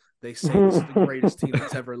still, they say this is the greatest team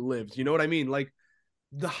that's ever lived. You know what I mean? Like,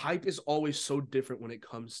 the hype is always so different when it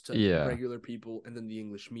comes to regular people and then the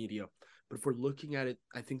English media. But if we're looking at it,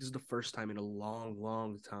 I think this is the first time in a long,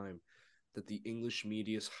 long time that the English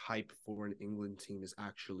media's hype for an England team is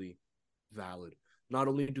actually valid. Not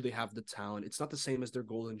only do they have the talent, it's not the same as their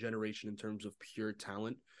golden generation in terms of pure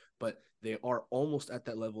talent, but they are almost at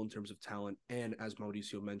that level in terms of talent. And as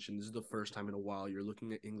Mauricio mentioned, this is the first time in a while you're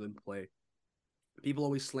looking at England play. People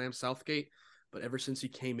always slam Southgate, but ever since he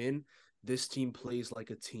came in, this team plays like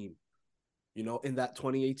a team. You know, in that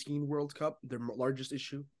 2018 World Cup, their largest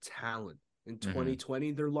issue, talent. In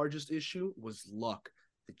 2020, their largest issue was luck.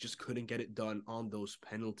 They just couldn't get it done on those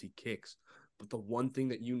penalty kicks. But the one thing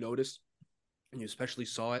that you noticed, and you especially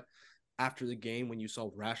saw it after the game when you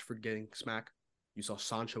saw Rashford getting smacked, you saw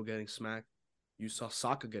Sancho getting smacked, you saw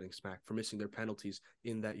Saka getting smacked for missing their penalties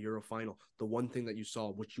in that Euro final. The one thing that you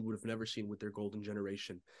saw, which you would have never seen with their golden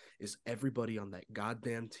generation, is everybody on that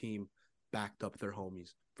goddamn team backed up their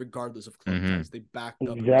homies, regardless of club ties. They backed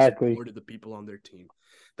up and supported the people on their team.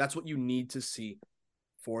 That's what you need to see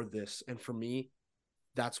for this. And for me,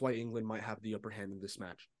 that's why England might have the upper hand in this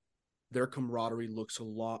match. Their camaraderie looks a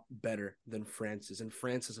lot better than France's. And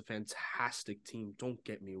France is a fantastic team. Don't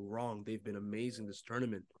get me wrong. They've been amazing this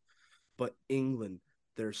tournament. But England,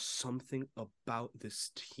 there's something about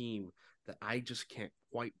this team that I just can't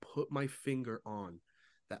quite put my finger on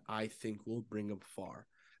that I think will bring them far.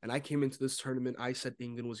 And I came into this tournament, I said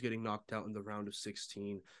England was getting knocked out in the round of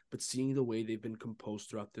 16. But seeing the way they've been composed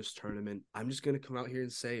throughout this tournament, I'm just going to come out here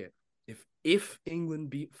and say it. If England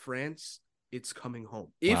beat France, it's coming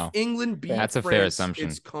home. If England beat France, a fair assumption.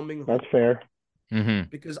 It's coming home. That's fair.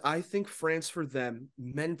 Because I think France, for them,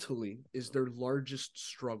 mentally, is their largest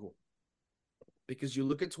struggle. Because you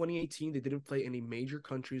look at 2018, they didn't play any major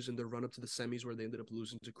countries in their run-up to the semis where they ended up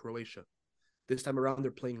losing to Croatia. This time around,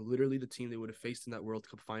 they're playing literally the team they would have faced in that World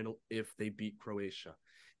Cup final if they beat Croatia.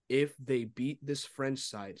 If they beat this French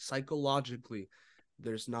side, psychologically,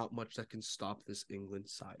 there's not much that can stop this England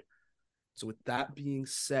side. So with that being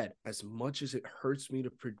said, as much as it hurts me to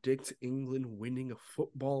predict England winning a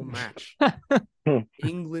football match,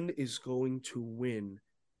 England is going to win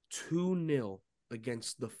 2-0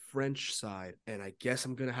 against the French side. And I guess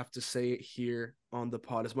I'm going to have to say it here on the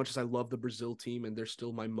pod. As much as I love the Brazil team and they're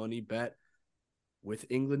still my money bet, with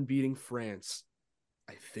England beating France,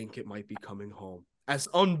 I think it might be coming home. As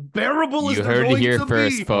unbearable as they're going to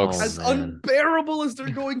be, folks. As unbearable as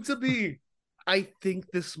they're going to be, I think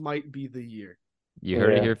this might be the year. You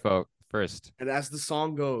heard it here, folks. First. And as the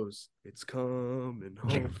song goes, it's coming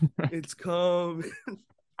home. It's coming.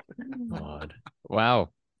 God. Wow.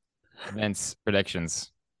 Vince,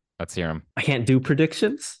 predictions. Let's hear them. I can't do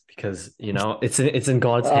predictions because, it's in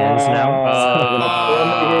God's hands now.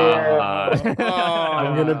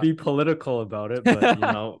 I'm going to be political about it, but,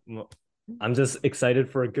 I'm just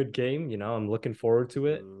excited for a good game. I'm looking forward to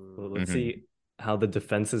it. Let's see how the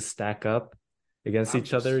defenses stack up against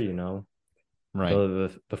each other, Right.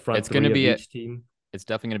 The front it's going to be each team. It's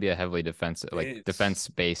definitely going to be a heavily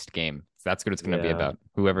defense-based game. So that's what it's going to be about.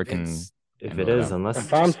 Whoever can. If it is, unless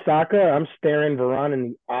if I'm Saka, I'm staring Varane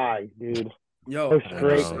in the eye, dude. Yo,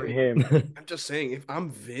 straight to him. I'm just saying, if I'm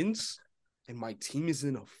Vince and my team is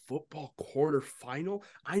in a football quarterfinal,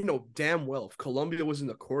 I know damn well if Colombia was in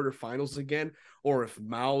the quarterfinals again, or if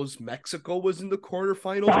Mao's Mexico was in the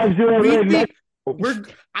quarterfinals,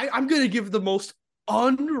 I'm gonna give the most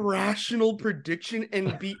unrational prediction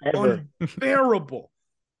and be unbearable.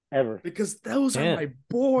 Ever. Because those are my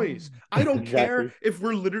boys. I don't care if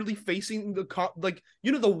we're literally facing the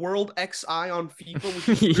World XI on FIFA, which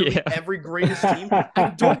is really every greatest team.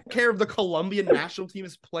 I don't care if the Colombian national team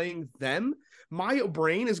is playing them. My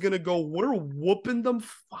brain is going to go, we're whooping them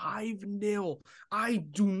 5-0. I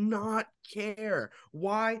do not care.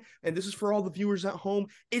 Why? And this is for all the viewers at home.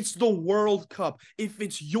 It's the World Cup. If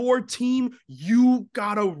it's your team, you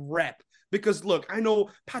gotta rep. Because look, I know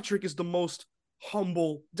Patrick is the most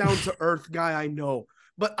humble, down-to-earth guy I know.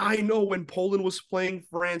 But I know when Poland was playing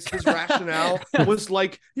France, his rationale was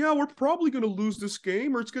like, yeah, we're probably going to lose this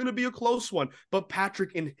game or it's going to be a close one. But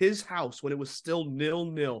Patrick in his house, when it was still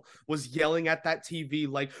 0-0, was yelling at that TV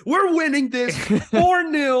like, we're winning this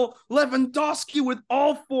 4-0. Lewandowski with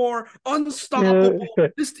all four, unstoppable.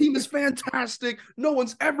 This team is fantastic. No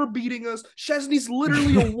one's ever beating us. Szczesny's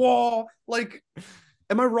literally a wall. Like,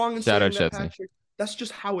 am I wrong in saying that, Patrick? That's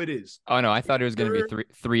just how it is. Oh, no, I thought it was going to be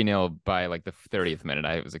 3-0 by like the 30th minute.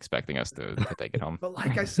 I was expecting us to take it home. But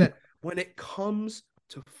like I said, when it comes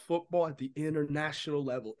to football at the international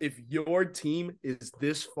level, if your team is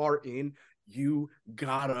this far in, you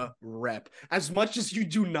gotta rep. As much as you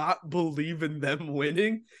do not believe in them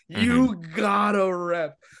winning, you gotta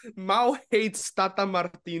rep. Mao hates Tata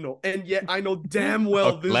Martino, and yet I know damn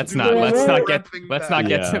well this. Let's not get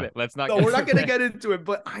to it. We're not gonna get into it.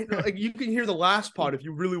 But I know, you can hear the last part if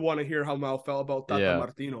you really want to hear how Mao felt about Tata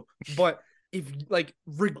Martino. But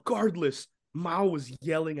regardless. Mao was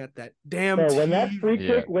yelling at that damn team. When that free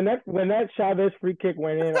kick, when that Chavez free kick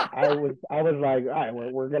went in, I was like, all right,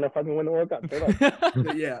 we're gonna fucking win the World Cup.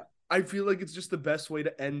 Yeah, I feel like it's just the best way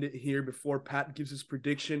to end it here before Pat gives his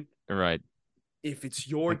prediction. Right. If it's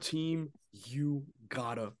your team, you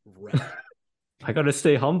gotta rep. I gotta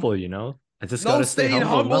stay humble, I just gotta stay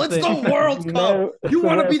humble. It's the World Cup. You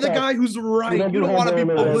want to be the guy who's right. You don't want to be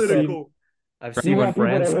political. I've seen when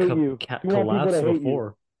France collapse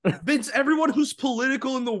before. Vince, everyone who's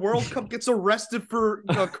political in the World Cup gets arrested for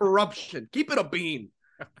corruption. Keep it a bean.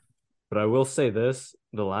 But I will say this.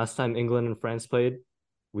 The last time England and France played,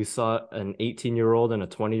 we saw an 18-year-old and a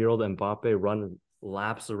 20-year-old Mbappe run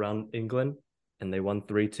laps around England, and they won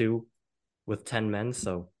 3-2 with 10 men.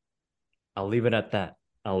 So I'll leave it at that.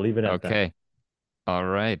 Okay. All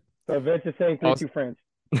right. So Vince is saying 3-2 France.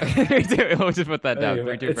 We'll just put that down.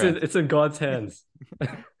 3-2 France. It's in God's hands.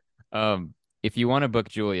 If you want to book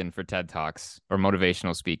Julian for TED Talks or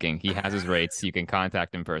motivational speaking, he has his rates. You can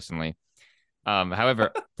contact him personally.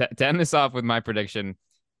 However, to end this off with my prediction,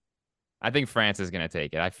 I think France is going to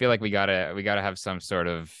take it. I feel like we gotta have some sort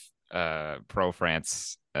of pro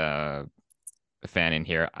France fan in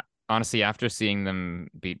here. Honestly, after seeing them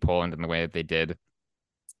beat Poland in the way that they did,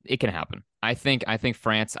 it can happen. I think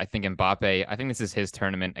France. I think Mbappe. I think this is his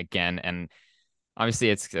tournament again, and obviously,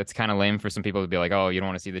 it's kind of lame for some people to be like, oh, you don't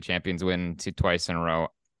want to see the champions win twice in a row.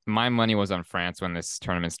 My money was on France when this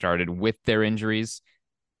tournament started with their injuries.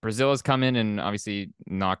 Brazil has come in and obviously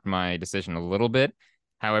knocked my decision a little bit.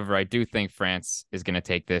 However, I do think France is going to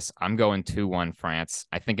take this. I'm going 2-1 France.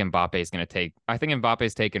 I think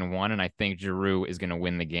Mbappe's taken one, and I think Giroud is going to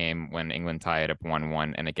win the game when England tie it up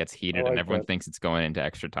 1-1 and it gets heated and everyone thinks it's going into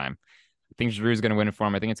extra time. I think Giroud is going to win it for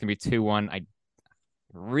him. I think it's going to be 2-1. I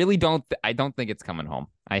really don't think it's coming home.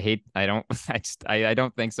 I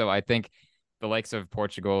don't think so. I think the likes of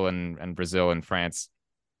Portugal and Brazil and France,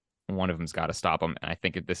 one of them's got to stop them. And I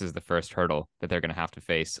think this is the first hurdle that they're going to have to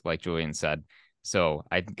face, like Julian said. So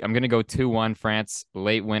I'm going to go 2-1 France,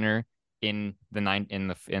 late winner in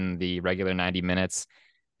the regular 90 minutes.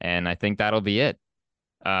 And I think that'll be it.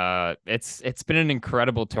 It's been an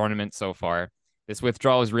incredible tournament so far. This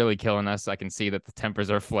withdrawal is really killing us. I can see that the tempers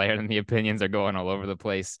are flared and the opinions are going all over the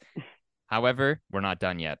place. However, we're not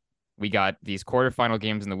done yet. We got these quarterfinal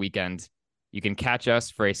games in the weekend. You can catch us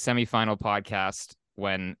for a semifinal podcast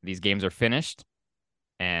when these games are finished.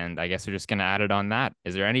 And I guess we're just going to add it on that.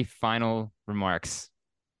 Is there any final remarks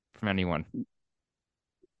from anyone?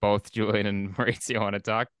 Both Julian and Maurizio want to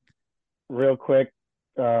talk? Real quick,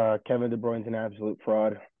 Kevin De Bruyne's an absolute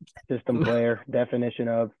fraud. System player, definition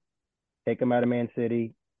of. Take him out of Man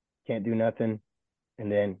City, can't do nothing.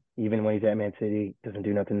 And then even when he's at Man City, doesn't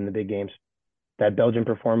do nothing in the big games. That Belgian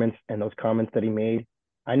performance and those comments that he made.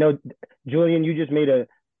 I know, Julian, you just made a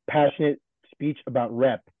passionate speech about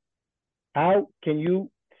rep. How can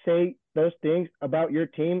you say those things about your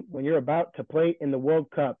team when you're about to play in the World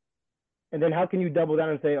Cup? And then how can you double down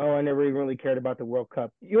and say, oh, I never even really cared about the World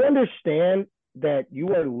Cup? You understand that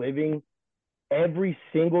you are living every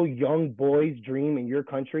single young boy's dream in your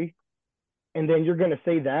country? And then you're going to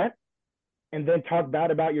say that and then talk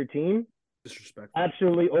bad about your team? Disrespectful.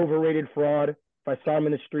 Absolutely overrated fraud. If I saw him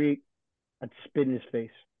in the street, I'd spit in his face.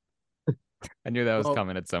 I knew that was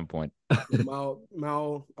coming at some point.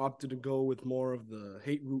 Mal opted to go with more of the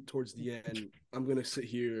hate route towards the end. I'm going to sit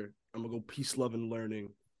here. I'm going to go peace, love, and learning.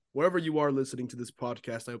 Wherever you are listening to this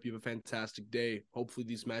podcast, I hope you have a fantastic day. Hopefully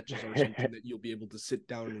these matches are something that you'll be able to sit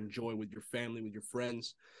down and enjoy with your family, with your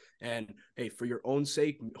friends. And, hey, for your own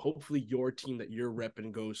sake, hopefully your team that you're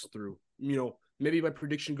repping goes through. You know, maybe my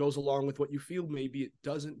prediction goes along with what you feel. Maybe it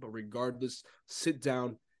doesn't. But regardless, sit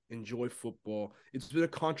down. Enjoy football. It's been a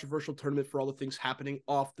controversial tournament for all the things happening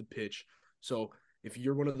off the pitch. So if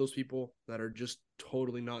you're one of those people that are just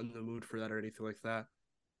totally not in the mood for that or anything like that,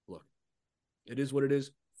 look, it is what it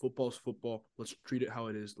is. Football's football. Let's treat it how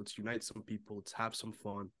it is. Let's unite some people. Let's have some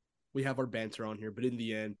fun. We have our banter on here, but in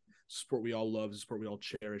the end, sport we all love, sport we all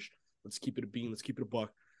cherish. Let's keep it a bean. Let's keep it a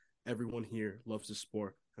buck. Everyone here loves the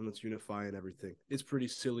sport, and let's unify in everything. It's pretty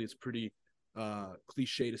silly. It's pretty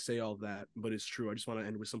cliche to say all that, but it's true. I just want to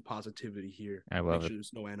end with some positivity here. I love it.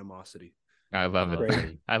 There's no animosity. I love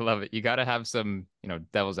it. I love it. You got to have some,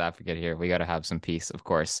 devil's advocate here. We got to have some peace, of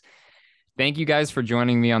course. Thank you guys for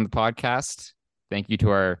joining me on the podcast. Thank you to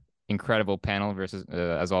our incredible panel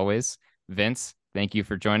as always. Vince, thank you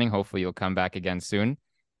for joining. Hopefully you'll come back again soon.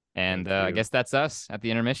 And I guess that's us at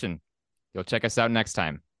the intermission. You'll check us out next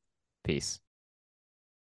time. Peace.